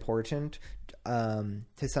are important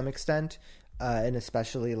to some extent, and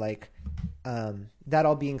especially that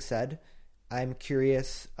all being said, I'm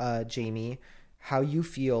curious, Jamie, how you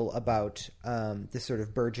feel about this sort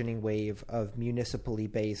of burgeoning wave of municipally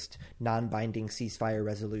based non-binding ceasefire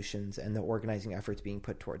resolutions and the organizing efforts being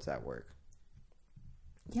put towards that work.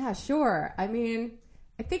 Yeah, sure. I mean,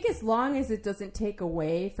 I think as long as it doesn't take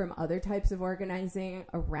away from other types of organizing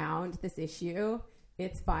around this issue,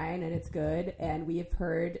 it's fine and it's good. And we have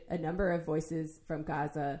heard a number of voices from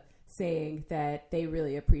Gaza saying that they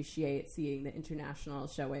really appreciate seeing the international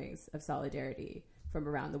showings of solidarity from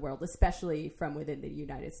around the world, especially from within the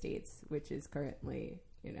United States, which is currently,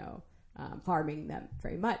 harming them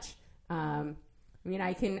very much.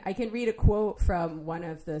 I can read a quote from one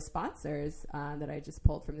of the sponsors that I just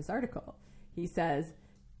pulled from this article. He says,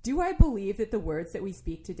 "Do I believe that the words that we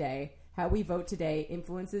speak today, how we vote today,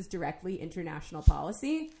 influences directly international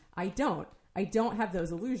policy? I don't. I don't have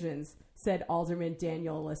those illusions," said Alderman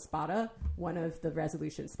Daniel Laspada, one of the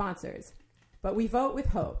resolution sponsors. "But we vote with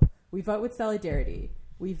hope. We vote with solidarity.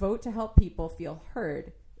 We vote to help people feel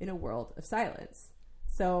heard in a world of silence."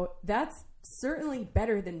 So that's certainly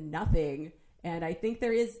better than nothing. And I think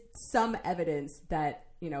there is some evidence that,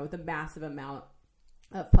 the massive amount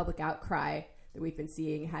of public outcry that we've been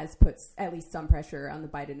seeing has put at least some pressure on the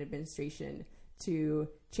Biden administration to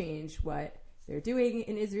change what they're doing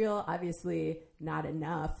in Israel. Obviously not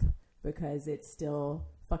enough because it's still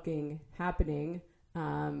fucking happening.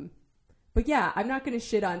 But yeah, I'm not going to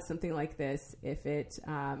shit on something like this if it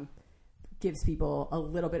gives people a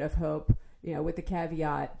little bit of hope, you know, with the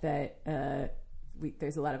caveat that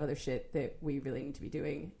there's a lot of other shit that we really need to be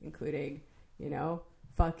doing, including, you know,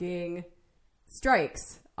 fucking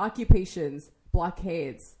strikes, occupations,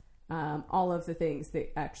 blockades, all of the things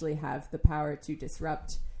that actually have the power to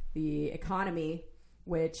disrupt the economy,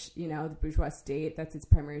 which, you know, the bourgeois state, that's its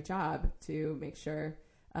primary job, to make sure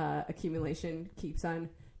accumulation keeps on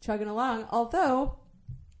chugging along. Although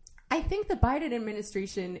I think the Biden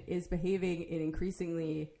administration is behaving in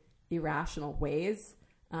increasingly irrational ways,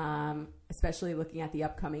 especially looking at the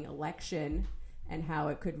upcoming election and how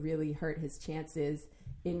it could really hurt his chances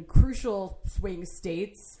in crucial swing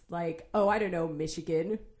states like, I don't know,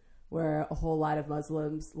 Michigan, where a whole lot of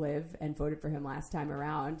Muslims live and voted for him last time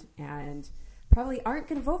around and probably aren't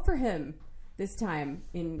going to vote for him this time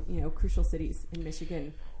in, you know, crucial cities in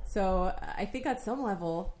Michigan. So I think at some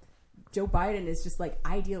level, Joe Biden is just like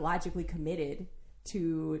ideologically committed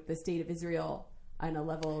to the state of Israel on a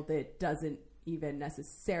level that doesn't even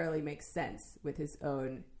necessarily make sense with his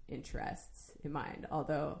own interests in mind.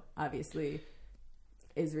 Although obviously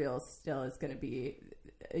Israel still is going to be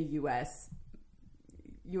a U.S.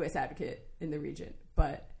 advocate in the region,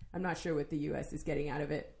 but I'm not sure what the U.S. is getting out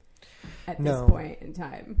of it at this point in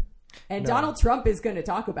time. And Donald Trump is going to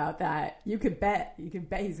talk about that. You can bet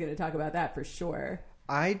he's going to talk about that for sure.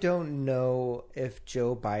 I don't know if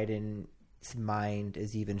Joe Biden's mind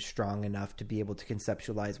is even strong enough to be able to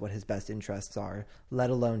conceptualize what his best interests are, let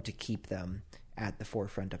alone to keep them at the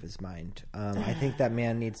forefront of his mind. I think that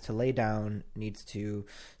man needs to lay down, needs to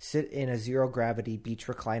sit in a zero-gravity beach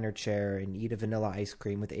recliner chair and eat a vanilla ice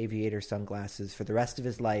cream with aviator sunglasses for the rest of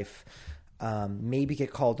his life, maybe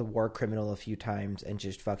get called a war criminal a few times, and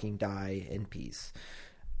just fucking die in peace.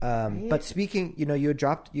 But speaking, you know,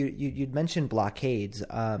 you'd mentioned blockades.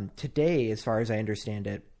 Today, as far as I understand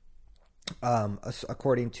it,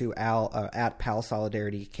 according to Al at Pal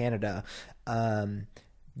Solidarity Canada,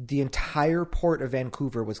 the entire port of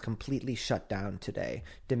Vancouver was completely shut down today,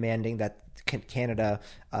 demanding that Canada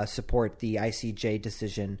support the ICJ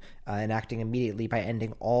decision, enacting immediately by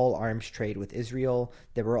ending all arms trade with Israel.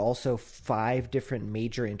 There were also 5 different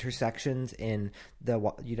major intersections in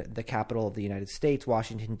the capital of the United States,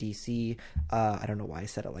 Washington, D.C. I don't know why I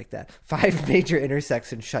said it like that. 5 major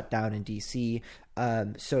intersections shut down in D.C.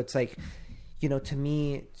 So it's like, you know, to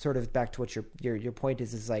me, sort of back to what your point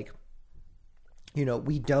is like, you know,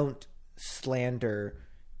 we don't slander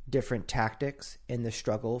different tactics in the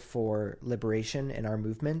struggle for liberation in our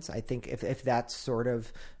movements. I think if that's sort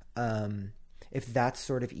of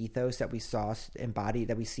ethos that we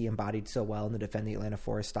see embodied so well in the Defend the Atlanta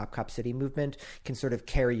Forest, Stop Cop City movement can sort of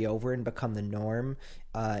carry over and become the norm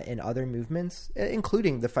in other movements,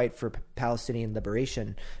 including the fight for Palestinian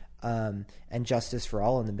liberation and justice for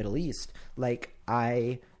all in the Middle East. Like,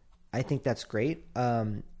 I think that's great.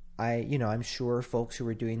 I'm sure folks who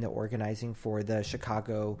were doing the organizing for the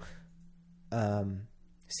Chicago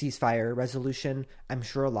ceasefire resolution, I'm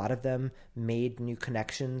sure a lot of them made new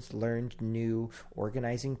connections, learned new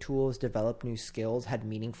organizing tools, developed new skills, had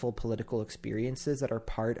meaningful political experiences that are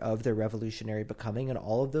part of their revolutionary becoming. And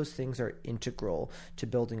all of those things are integral to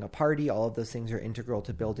building a party. All of those things are integral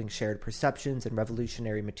to building shared perceptions and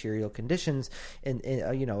revolutionary material conditions in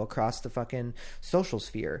across the fucking social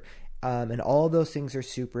sphere. And all of those things are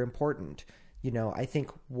super important. You know, I think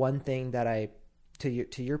one thing that to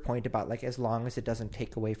your point about, like, as long as it doesn't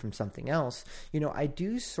take away from something else, you know, I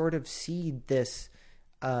do sort of see this,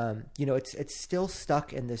 it's still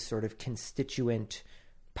stuck in this sort of constituent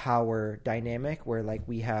power dynamic where, like,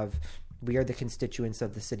 we are the constituents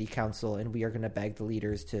of the city council and we are going to beg the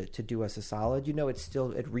leaders to do us a solid. You know,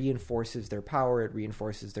 it reinforces their power. It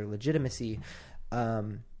reinforces their legitimacy.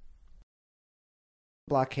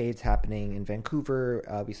 Blockades happening in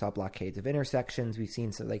Vancouver. We saw blockades of intersections. We've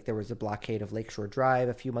seen, so, like, there was a blockade of Lakeshore Drive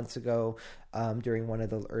a few months ago during one of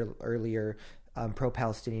the earlier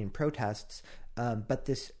pro-Palestinian protests. But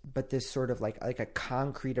this sort of like a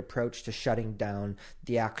concrete approach to shutting down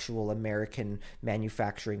the actual American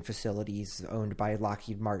manufacturing facilities owned by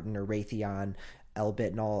Lockheed Martin or Raytheon,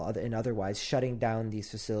 Elbit, and otherwise, shutting down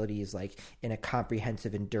these facilities, like, in a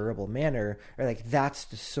comprehensive and durable manner, or, like, that's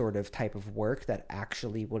the sort of type of work that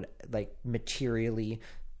actually would, like, materially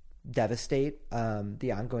devastate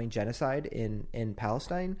the ongoing genocide in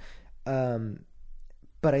Palestine.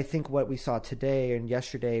 But I think what we saw today and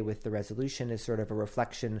yesterday with the resolution is sort of a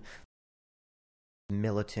reflection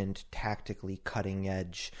militant, tactically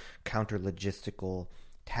cutting-edge, counter-logistical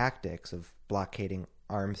tactics of blockading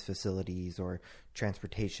arms facilities or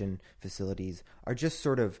transportation facilities are just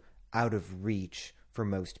sort of out of reach for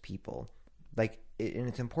most people. And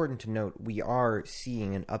it's important to note, we are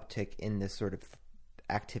seeing an uptick in this sort of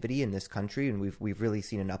activity in this country, and we've really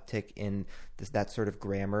seen an uptick in that sort of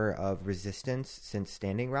grammar of resistance since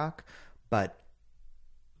Standing Rock, but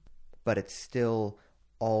it's still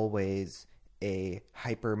always a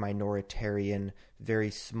hyper minoritarian,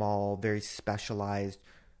 very small, very specialized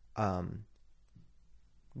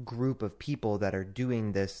group of people that are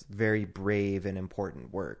doing this very brave and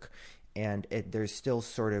important work. And there's still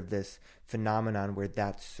sort of this phenomenon where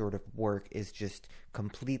that sort of work is just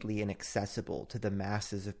completely inaccessible to the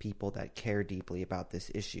masses of people that care deeply about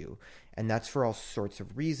this issue. And that's for all sorts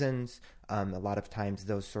of reasons. A lot of times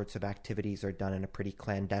those sorts of activities are done in a pretty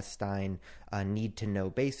clandestine, need-to-know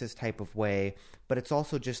basis type of way. But it's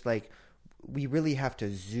also just we really have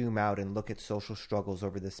to zoom out and look at social struggles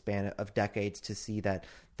over the span of decades to see that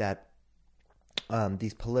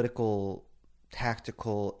these political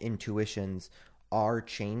tactical intuitions are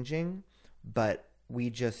changing, but we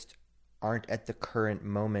just aren't at the current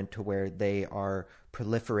moment to where they are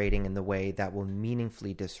proliferating in the way that will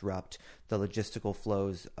meaningfully disrupt the logistical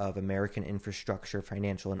flows of American infrastructure,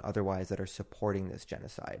 financial and otherwise, that are supporting this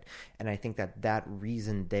genocide. And I think that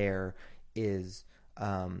reason there is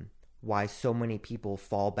why so many people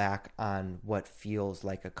fall back on what feels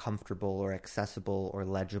like a comfortable or accessible or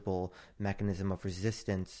legible mechanism of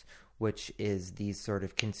resistance, which is these sort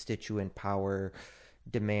of constituent power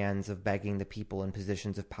demands of begging the people in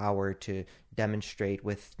positions of power to demonstrate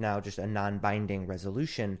with now just a non-binding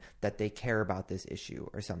resolution that they care about this issue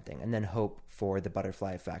or something, and then hope for the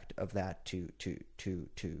butterfly effect of that to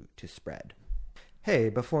spread. Hey,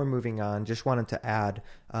 before moving on, just wanted to add,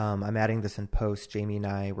 I'm adding this in post. Jamie and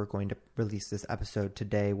I were going to release this episode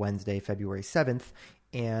today, Wednesday, February 7th,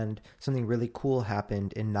 and something really cool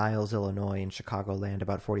happened in Niles, Illinois, in Chicagoland,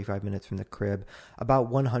 about 45 minutes from the crib. About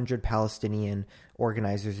 100 Palestinian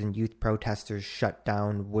organizers and youth protesters shut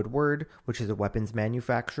down Woodward, which is a weapons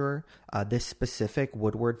manufacturer. This specific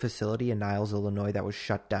Woodward facility in Niles, Illinois, that was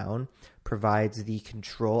shut down provides the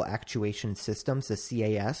control actuation systems, the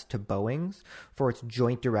CAS, to Boeing's for its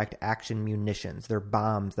joint direct action munitions. They're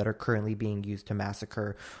bombs that are currently being used to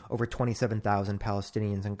massacre over 27,000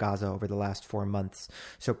 Palestinians in Gaza over the last 4 months.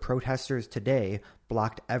 So protesters today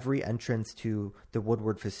blocked every entrance to the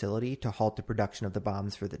Woodward facility to halt the production of the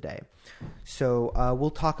bombs for the day. So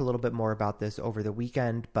we'll talk a little bit more about this over the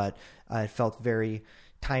weekend, but it felt very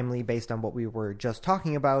timely based on what we were just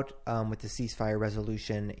talking about with the ceasefire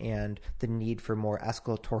resolution and the need for more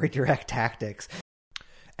escalatory direct tactics.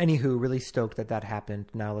 Anywho, really stoked that happened.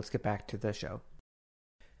 Now let's get back to the show.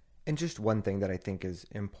 And just one thing that I think is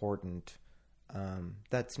important,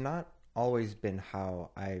 that's not always been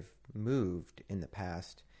how I've moved in the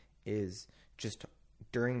past, is just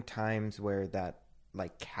during times where that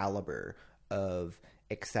caliber of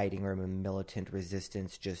exciting or militant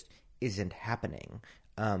resistance just isn't happening.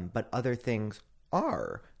 But other things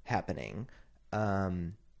are happening.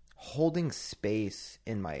 Holding space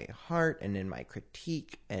in my heart and in my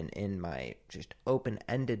critique and in my just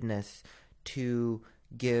open-endedness to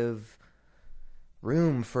give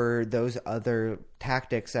room for those other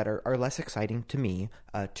tactics that are less exciting to me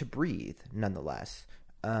to breathe nonetheless.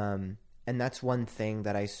 And that's one thing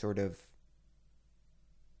that I sort of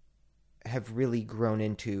have really grown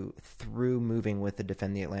into through moving with the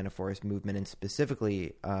Defend the Atlanta Forest movement, and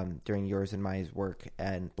specifically during yours and my work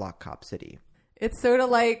at Block Cop City. It's sort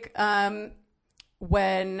of like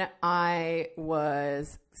when I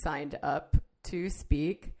was signed up to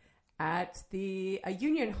speak at the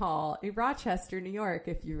Union Hall in Rochester, New York,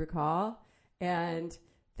 if you recall. And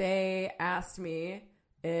they asked me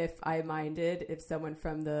if I minded if someone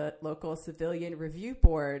from the local civilian review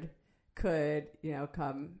board could,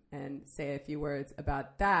 come and say a few words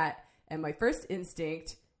about that. And my first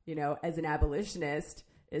instinct, as an abolitionist,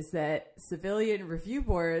 is that civilian review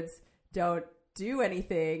boards don't do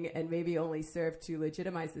anything and maybe only serve to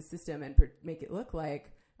legitimize the system and make it look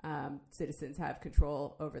like citizens have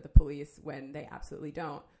control over the police when they absolutely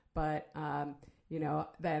don't. But,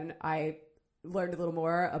 then I learned a little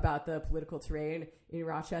more about the political terrain in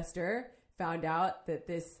Rochester, found out that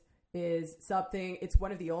this is something, it's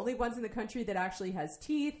one of the only ones in the country that actually has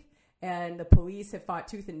teeth, and the police have fought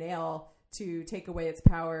tooth and nail to take away its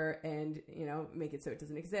power and, make it so it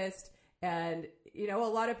doesn't exist. And, a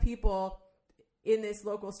lot of people in this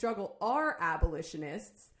local struggle are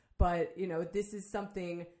abolitionists, but, this is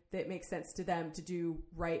something that makes sense to them to do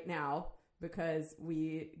right now because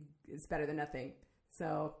it's better than nothing.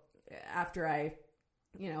 So after I,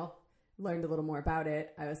 learned a little more about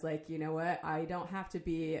it, I was like, you know what? I don't have to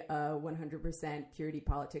be a 100% purity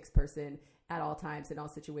politics person at all times in all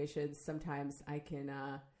situations. Sometimes I can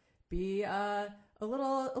be a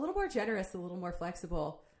little more generous, a little more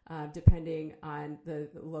flexible, depending on the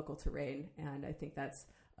local terrain. And I think that's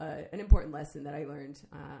an important lesson that I learned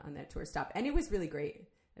on that tour stop. And it was really great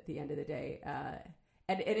at the end of the day.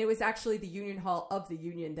 And it was actually the Union Hall of the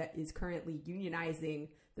Union that is currently unionizing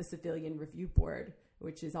the Civilian Review Board,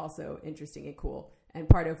 which is also interesting and cool. And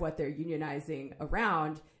part of what they're unionizing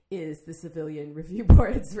around is the Civilian Review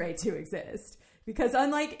Board's right to exist. Because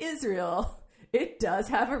unlike Israel, it does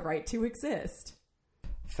have a right to exist.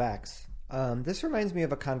 Facts. This reminds me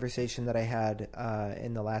of a conversation that I had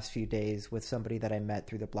in the last few days with somebody that I met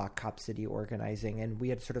through the Block Cop City organizing. And we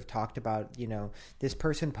had sort of talked about, this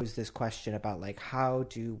person posed this question about like, how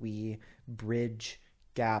do we bridge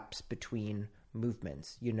gaps between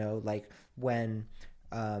movements? Like when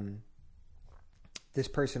this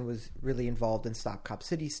person was really involved in Stop Cop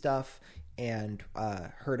City stuff and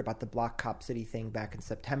heard about the Block Cop City thing back in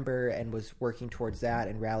September and was working towards that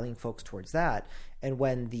and rallying folks towards that. And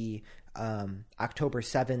when the October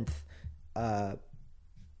 7th, Hamas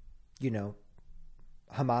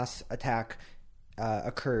attack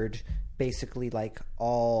occurred, basically like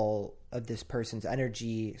all of this person's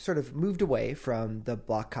energy sort of moved away from the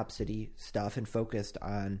Block Cop City stuff and focused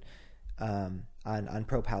on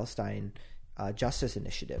pro-Palestine justice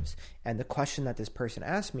initiatives. And the question that this person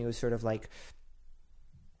asked me was sort of like,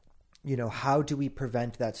 how do we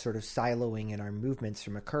prevent that sort of siloing in our movements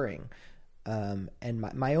from occurring? And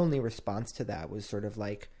my only response to that was sort of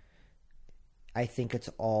like, I think it's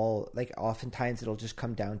all like, oftentimes it'll just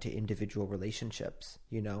come down to individual relationships,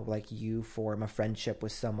 like you form a friendship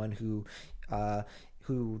with someone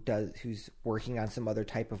who's working on some other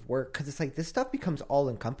type of work. Cause it's like, this stuff becomes all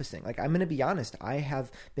encompassing. Like, I'm going to be honest. I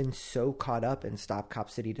have been so caught up in Stop Cop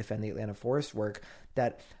City, Defend the Atlanta Forest work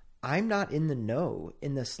that I'm not in the know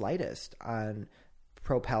in the slightest on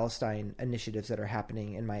pro-Palestine initiatives that are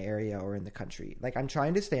happening in my area or in the country. Like, I'm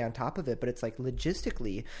trying to stay on top of it, but it's like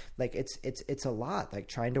logistically, like it's a lot, like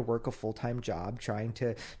trying to work a full-time job, trying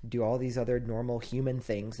to do all these other normal human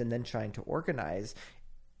things, and then trying to organize.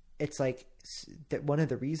 It's like that one of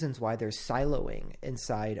the reasons why there's siloing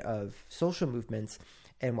inside of social movements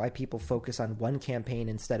and why people focus on one campaign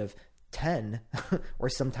instead of 10 or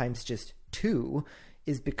sometimes just 2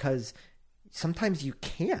 is because sometimes you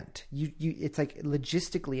can't. It's like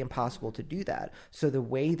logistically impossible to do that. So the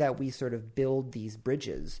way that we sort of build these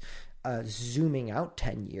bridges, zooming out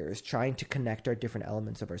 10 years, trying to connect our different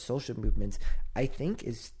elements of our social movements, I think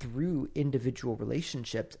is through individual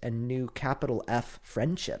relationships and new capital F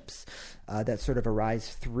friendships that sort of arise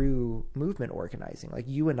through movement organizing. Like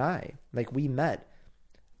you and I, like we met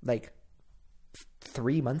like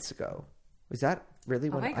 3 months ago. Was that really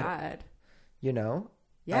when? Oh my God.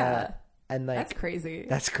 Yeah. And like, that's crazy.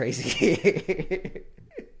 That's crazy.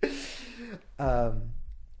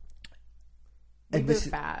 We move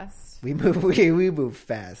fast. We move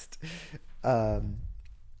fast. I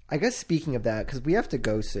guess speaking of that, because we have to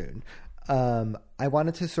go soon, I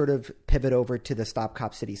wanted to sort of pivot over to the Stop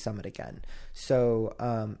Cop City Summit again. So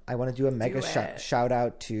I want to do a mega shout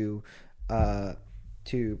out to my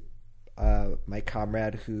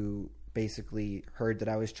comrade who basically heard that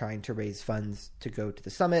I was trying to raise funds to go to the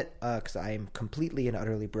summit because I am completely and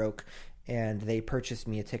utterly broke, and they purchased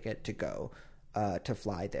me a ticket to go to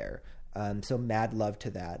fly there. So mad love to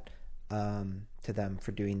that, to them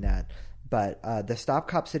for doing that. But the Stop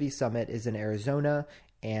Cop City Summit is in Arizona,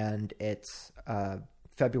 and it's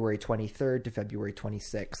February 23rd to February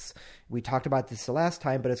 26th. We talked about this the last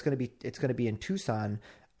time, but it's going to be in Tucson.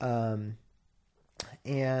 And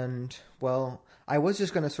well, I was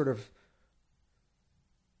just going to sort of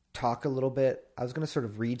talk a little bit. I was going to sort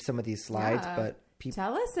of read some of these slides, but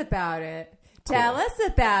tell us about it. Cool. Tell us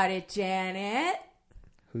about it, Janet.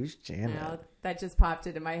 Who's Janet? That just popped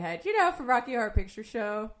into my head. From Rocky Horror Picture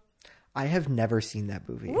Show. I have never seen that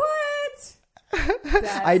movie. What?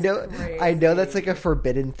 I know that's like a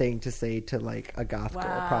forbidden thing to say to like a goth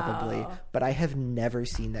girl, probably, but I have never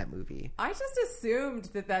seen that movie. I just assumed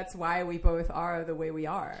that that's why we both are the way we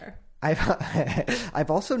are. I've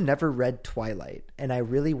also never read Twilight, and I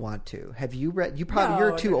really want to. Have you read?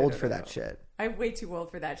 You're too old for that shit. I'm way too old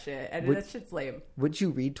for that shit, and that shit's lame. Would you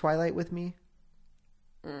read Twilight with me?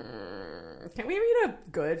 Can we read a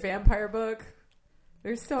good vampire book?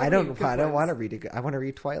 There's so many. I don't want to read I want to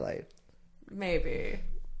read Twilight. Maybe.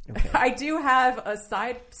 Okay. I do have a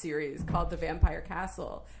side series called The Vampire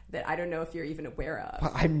Castle that I don't know if you're even aware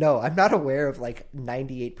of. I'm not aware of like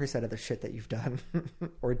 98% of the shit that you've done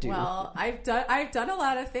or do. Well, I've done a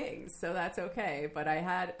lot of things, so that's okay. But I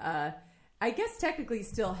had, I guess technically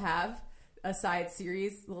still have a side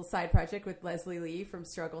series, little side project with Leslie Lee from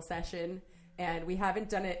Struggle Session, and we haven't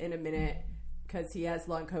done it in a minute because he has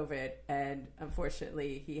long COVID, and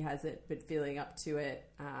unfortunately he hasn't been feeling up to it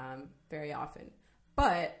very often.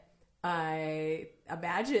 But I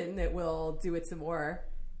imagine that we'll do it some more,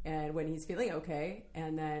 and when he's feeling okay,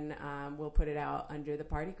 and then we'll put it out under the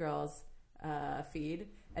Party Girls feed.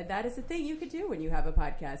 And that is the thing you could do when you have a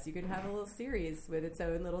podcast. You can have a little series with its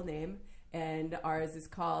own little name, and ours is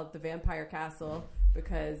called The Vampire Castle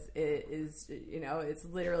because it is, it's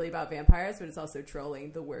literally about vampires, but it's also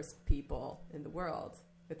trolling the worst people in the world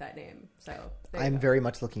with that name. So I'm very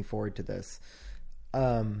much looking forward to this.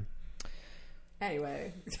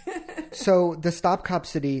 Anyway. So the Stop Cop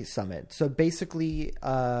City Summit. So basically,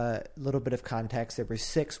 a little bit of context. There were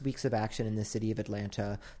 6 weeks of action in the city of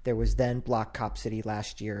Atlanta. There was then Block Cop City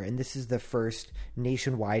last year. And this is the first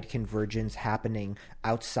nationwide convergence happening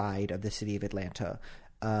outside of the city of Atlanta.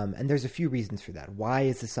 And there's a few reasons for that. Why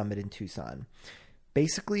is the summit in Tucson?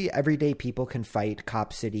 Basically, everyday people can fight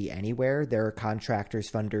Cop City anywhere. There are contractors,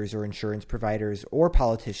 funders, or insurance providers, or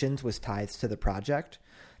politicians with ties to the project.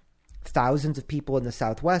 Thousands of people in the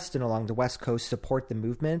Southwest and along the West Coast support the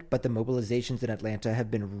movement, but the mobilizations in Atlanta have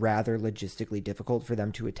been rather logistically difficult for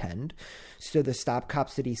them to attend. So the Stop Cop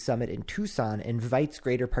City Summit in Tucson invites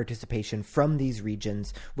greater participation from these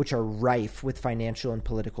regions, which are rife with financial and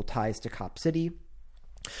political ties to Cop City.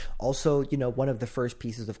 Also, one of the first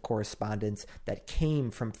pieces of correspondence that came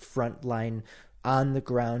from frontline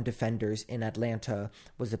on-the-ground defenders in Atlanta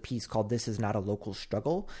was a piece called This Is Not a Local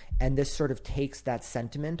Struggle. And this sort of takes that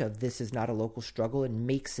sentiment of this is not a local struggle and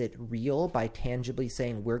makes it real by tangibly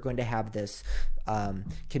saying we're going to have this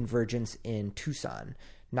convergence in Tucson.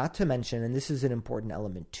 Not to mention, and this is an important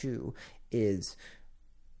element too, is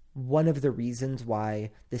one of the reasons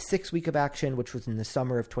why the 6 week of action, which was in the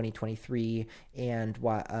summer of 2023, and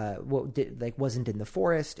why wasn't in the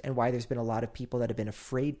forest, and why there's been a lot of people that have been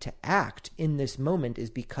afraid to act in this moment is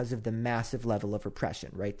because of the massive level of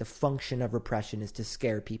repression, right? The function of repression is to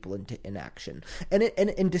scare people into inaction.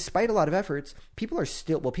 And despite a lot of efforts, people are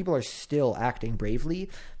still acting bravely,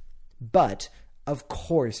 but of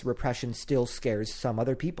course, repression still scares some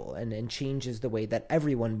other people and changes the way that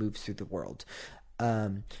everyone moves through the world.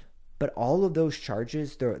 But all of those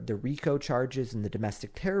charges, the RICO charges and the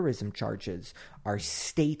domestic terrorism charges, are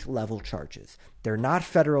state-level charges. They're not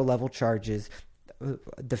federal-level charges.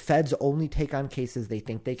 The feds only take on cases they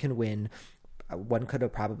think they can win. One could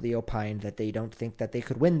have probably opined that they don't think that they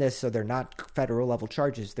could win this, so they're not federal-level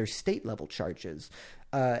charges. They're state-level charges.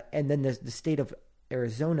 And then the state of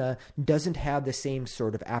Arizona doesn't have the same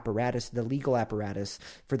sort of apparatus, the legal apparatus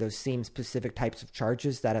for those same specific types of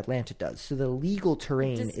charges that Atlanta does. So the legal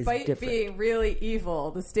terrain is different. Despite being really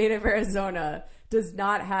evil, the state of Arizona does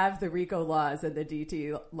not have the RICO laws and the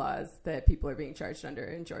DT laws that people are being charged under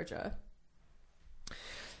in Georgia.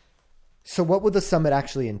 So what will the summit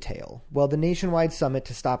actually entail? Well, the nationwide summit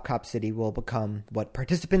to stop Cop City will become what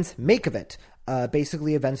participants make of it.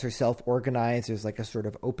 Basically, events are self-organized. There's like a sort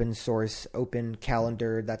of open source, open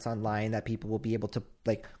calendar that's online that people will be able to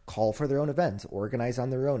like call for their own events, organize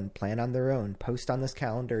on their own, plan on their own, post on this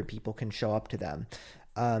calendar, and people can show up to them.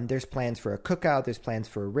 There's plans for a cookout. There's plans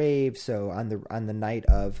for a rave. So on the night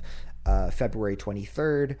of February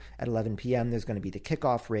 23rd at 11 p.m., there's going to be the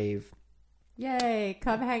kickoff rave. Yay,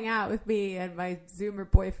 come hang out with me and my Zoomer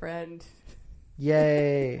boyfriend.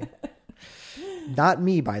 Yay. Not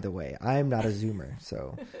me, by the way. I'm not a Zoomer.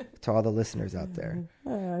 So to all the listeners out there.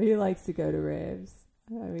 He likes to go to raves.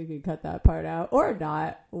 We can cut that part out or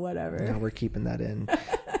not, whatever. No, we're keeping that in.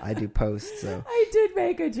 I do posts. So I did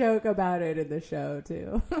make a joke about it in the show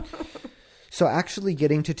too. So actually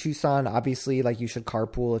getting to Tucson, obviously, like you should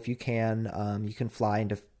carpool if you can. You can fly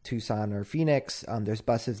into Tucson or Phoenix. There's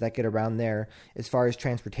buses that get around there. As far as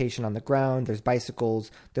transportation on the ground, there's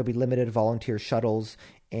bicycles. There'll be limited volunteer shuttles,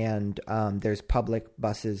 and there's public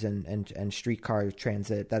buses and streetcar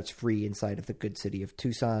transit that's free inside of the good city of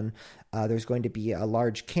Tucson. There's going to be a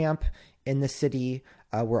large camp in the city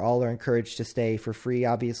where all are encouraged to stay for free.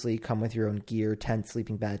 Obviously, come with your own gear, tent,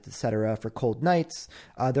 sleeping bags, etc. for cold nights.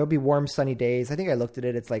 There'll be warm, sunny days. I think I looked at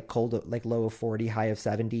it. It's like cold, like low of 40, high of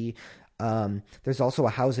 70. There's also a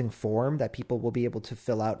housing form that people will be able to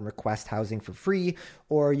fill out and request housing for free,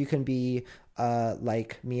 or you can be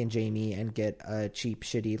like me and Jamie and get a cheap,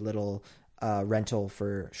 shitty little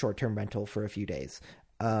short-term rental for a few days.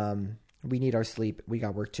 We need our sleep. We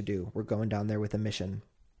got work to do. We're going down there with a mission.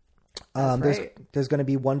 There's going to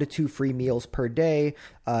be 1 to 2 free meals per day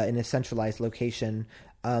in a centralized location.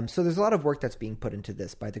 So there's a lot of work that's being put into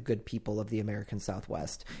this by the good people of the American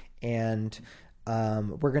Southwest. And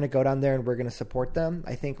we're going to go down there and we're going to support them.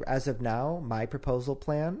 I think as of now, my proposal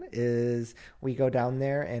plan is we go down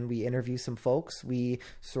there and we interview some folks. We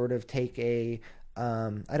sort of take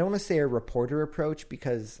I don't want to say a reporter approach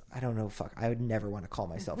because I don't know, I would never want to call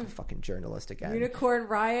myself a fucking journalist again. Unicorn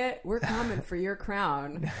Riot, we're coming for your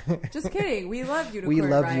crown. Just kidding. We love Unicorn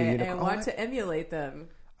Riot and want to emulate them.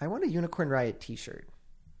 I want a Unicorn Riot t-shirt.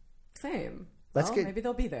 Same. Maybe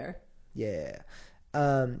they'll be there. Yeah.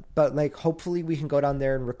 But like, hopefully we can go down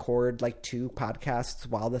there and record like 2 podcasts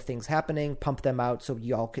while the thing's happening, pump them out so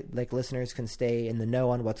y'all could, like, listeners can stay in the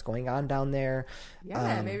know on what's going on down there.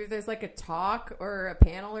 Yeah. Maybe if there's like a talk or a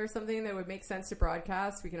panel or something that would make sense to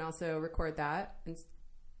broadcast, we can also record that and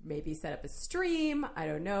maybe set up a stream. I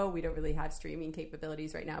don't know. We don't really have streaming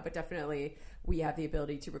capabilities right now, but definitely we have the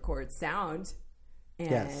ability to record sound.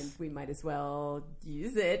 And we might as well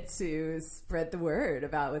use it to spread the word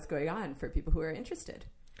about what's going on for people who are interested.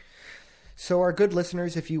 So our good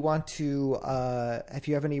listeners, if you want to, if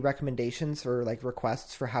you have any recommendations or like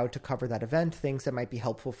requests for how to cover that event, things that might be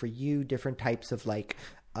helpful for you, different types of like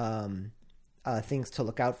things to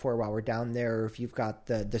look out for while we're down there, or if you've got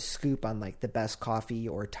the scoop on like the best coffee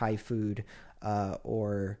or Thai food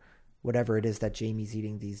or whatever it is that Jamie's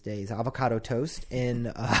eating these days, avocado toast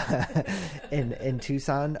in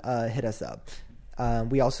Tucson, hit us up.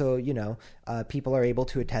 We also, people are able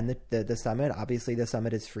to attend the summit. Obviously, the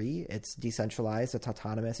summit is free. It's decentralized. It's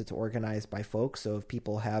autonomous. It's organized by folks. So if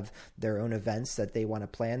people have their own events that they want to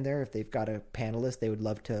plan there, if they've got a panelist they would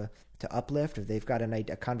love to uplift, if they've got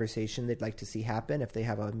a conversation they'd like to see happen, if they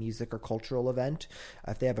have a music or cultural event,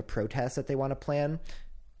 if they have a protest that they want to plan,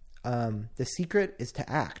 the secret is to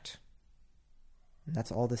act. And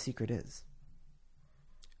that's all the secret is.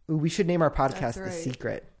 Ooh, we should name our podcast The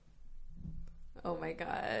Secret. Oh my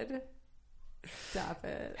God. Stop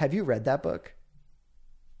it. Have you read that book?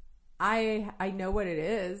 I know what it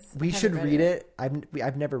is. We should read it.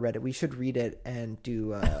 I've never read it. We should read it and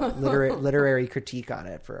do a literary critique on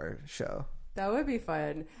it for our show. That would be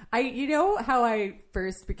fun. You know how I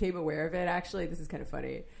first became aware of it? Actually, this is kind of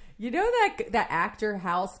funny. You know that actor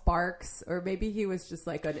Hal Sparks, or maybe he was just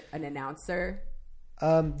like an announcer?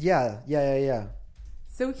 Yeah.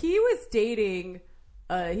 So he was dating,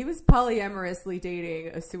 he was polyamorously dating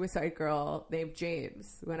a suicide girl named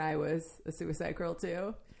James when I was a suicide girl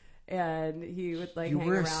too. And he would like hang around.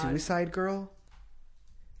 You were a suicide girl?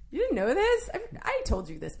 You didn't know this? I told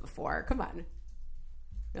you this before. Come on.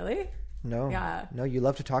 Really? No. Yeah. No, you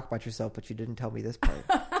love to talk about yourself, but you didn't tell me this part.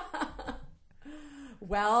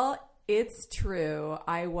 Well, it's true.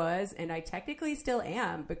 I was, and I technically still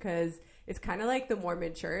am, because it's kind of like the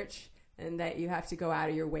Mormon church, and that you have to go out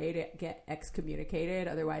of your way to get excommunicated.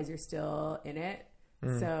 Otherwise, you're still in it.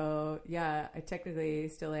 So, yeah, I technically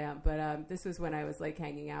still am. But this was when I was like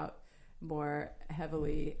hanging out more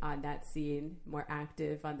heavily on that scene, more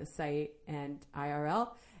active on the site and IRL.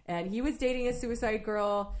 And he was dating a suicide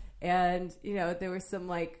girl. And, there were some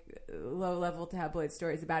like low-level tabloid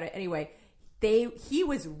stories about it. Anyway, he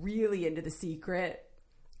was really into The Secret.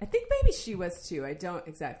 I think maybe she was too. I don't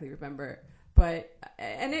exactly remember. But,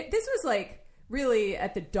 this was like really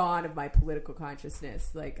at the dawn of my political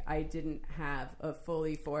consciousness. Like, I didn't have a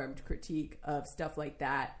fully formed critique of stuff like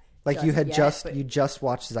that. Like you just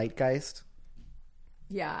watched Zeitgeist?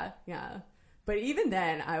 Yeah. But even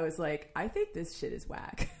then, I was like, I think this shit is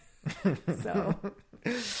whack. So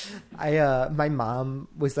my mom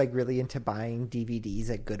was like really into buying DVDs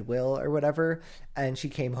at Goodwill or whatever, and she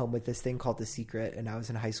came home with this thing called The Secret, and I was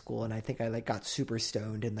in high school, and I think I like got super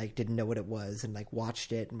stoned and like didn't know what it was, and like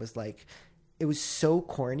watched it and was like, it was so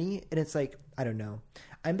corny. And it's like, I don't know,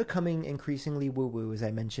 I'm becoming increasingly woo-woo, as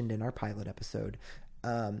I mentioned in our pilot episode,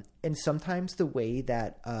 and sometimes the way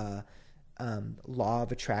that law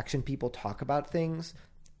of attraction people talk about things,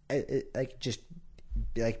 it like just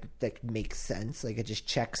like makes sense. Like it just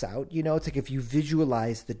checks out, it's like if you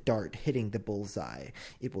visualize the dart hitting the bullseye,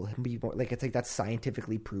 it will be more like, it's like that's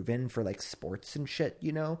scientifically proven for like sports and shit.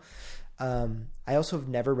 I also have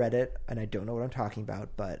never read it, and I don't know what I'm talking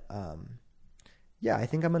about, but yeah, I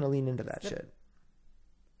think I'm gonna lean into that shit.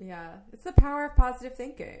 Yeah, it's the power of positive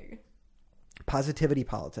thinking. Positivity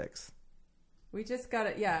politics. We just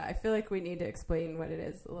gotta, I feel like we need to explain what it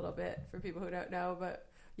is a little bit for people who don't know, but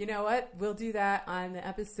you know what? We'll do that on the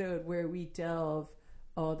episode where we delve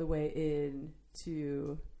all the way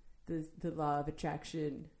into the law of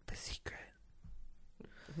attraction. The Secret.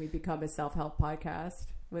 We become a self-help podcast.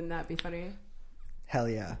 Wouldn't that be funny? Hell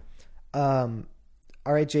yeah. All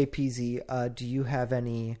right, JPZ, do you have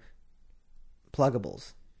any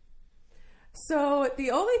pluggables? So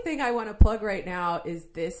the only thing I want to plug right now is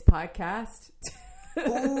this podcast.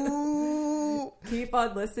 Ooh. Keep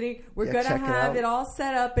on listening. We're Yeah, going to check it have out. it all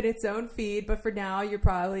set up in its own feed, but for now, you're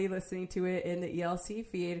probably listening to it in the ELC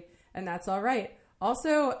feed, and that's all right.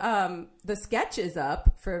 Also, the sketch is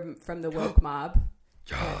up from the Woke Mob.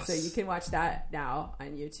 Yes. So you can watch that now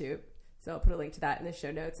on YouTube. So I'll put a link to that in the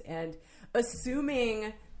show notes. And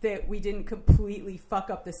assuming that we didn't completely fuck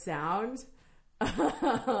up the sound,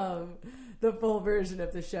 the full version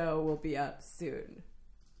of the show will be up soon.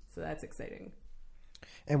 So that's exciting.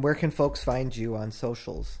 And where can folks find you on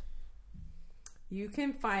socials? You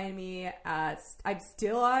can find me at... I'm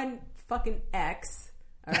still on fucking X.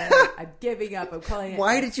 All right? I'm giving up. I'm calling it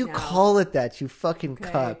Why X did you now. call it that, you fucking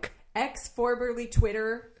cuck? X, formerly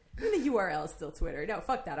Twitter. And the URL is still Twitter. No,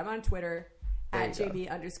 fuck that. I'm on Twitter at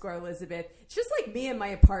Jamie_Elizabeth. It's just like me in my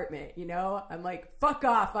apartment, you know? I'm like, fuck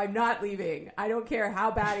off. I'm not leaving. I don't care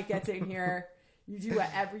how bad it gets in here. You do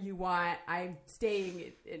whatever you want. I'm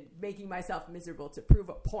staying and making myself miserable to prove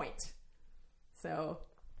a point. So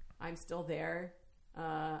I'm still there.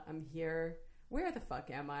 I'm here. Where the fuck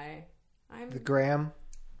am I? The gram?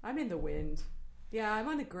 I'm in the wind. Yeah, I'm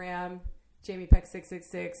on the gram.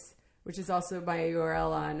 JamiePeck666, which is also my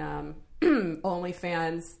URL on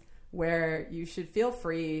OnlyFans, where you should feel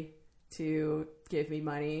free to give me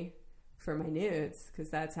money for my nudes, because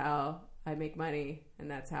that's how I make money, and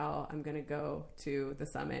that's how I'm going to go to the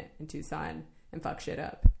summit in Tucson and fuck shit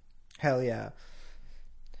up. Hell yeah.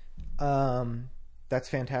 That's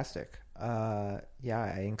fantastic. Yeah,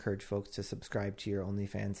 I encourage folks to subscribe to your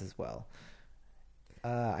OnlyFans as well.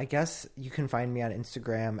 I guess you can find me on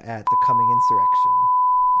Instagram at The Coming Insurrection.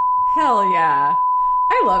 Hell yeah.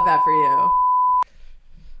 I love that for you.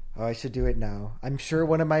 Oh, I should do it now. I'm sure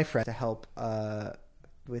one of my friends to help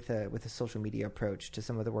with a social media approach to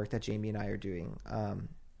some of the work that Jamie and I are doing.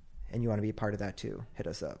 And you want to be a part of that too, hit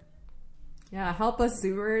us up. Yeah, help us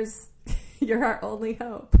Zoomers. You're our only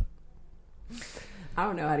hope. I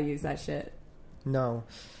don't know how to use that shit. No.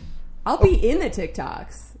 I'll be in the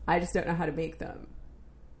TikToks. I just don't know how to make them.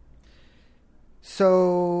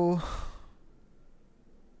 So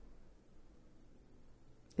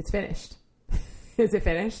it's finished. Is it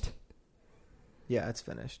finished? Yeah, it's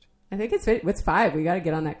finished. I think it's finished. It's 5. We got to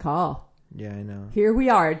get on that call. Yeah, I know. Here we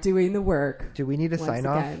are doing the work. Do we need a sign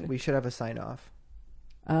off? Again. We should have a sign off.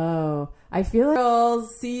 Oh, I feel like I'll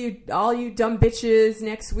see you, all you dumb bitches,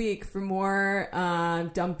 next week for more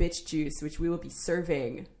dumb bitch juice, which we will be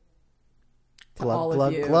serving to Glug, all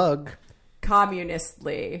glug, of you. glug.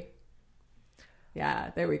 Communistly.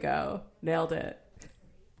 Yeah, there we go. Nailed it.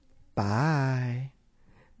 Bye.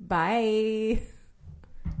 Bye.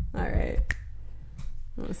 All right.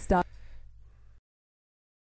 I'm gonna stop.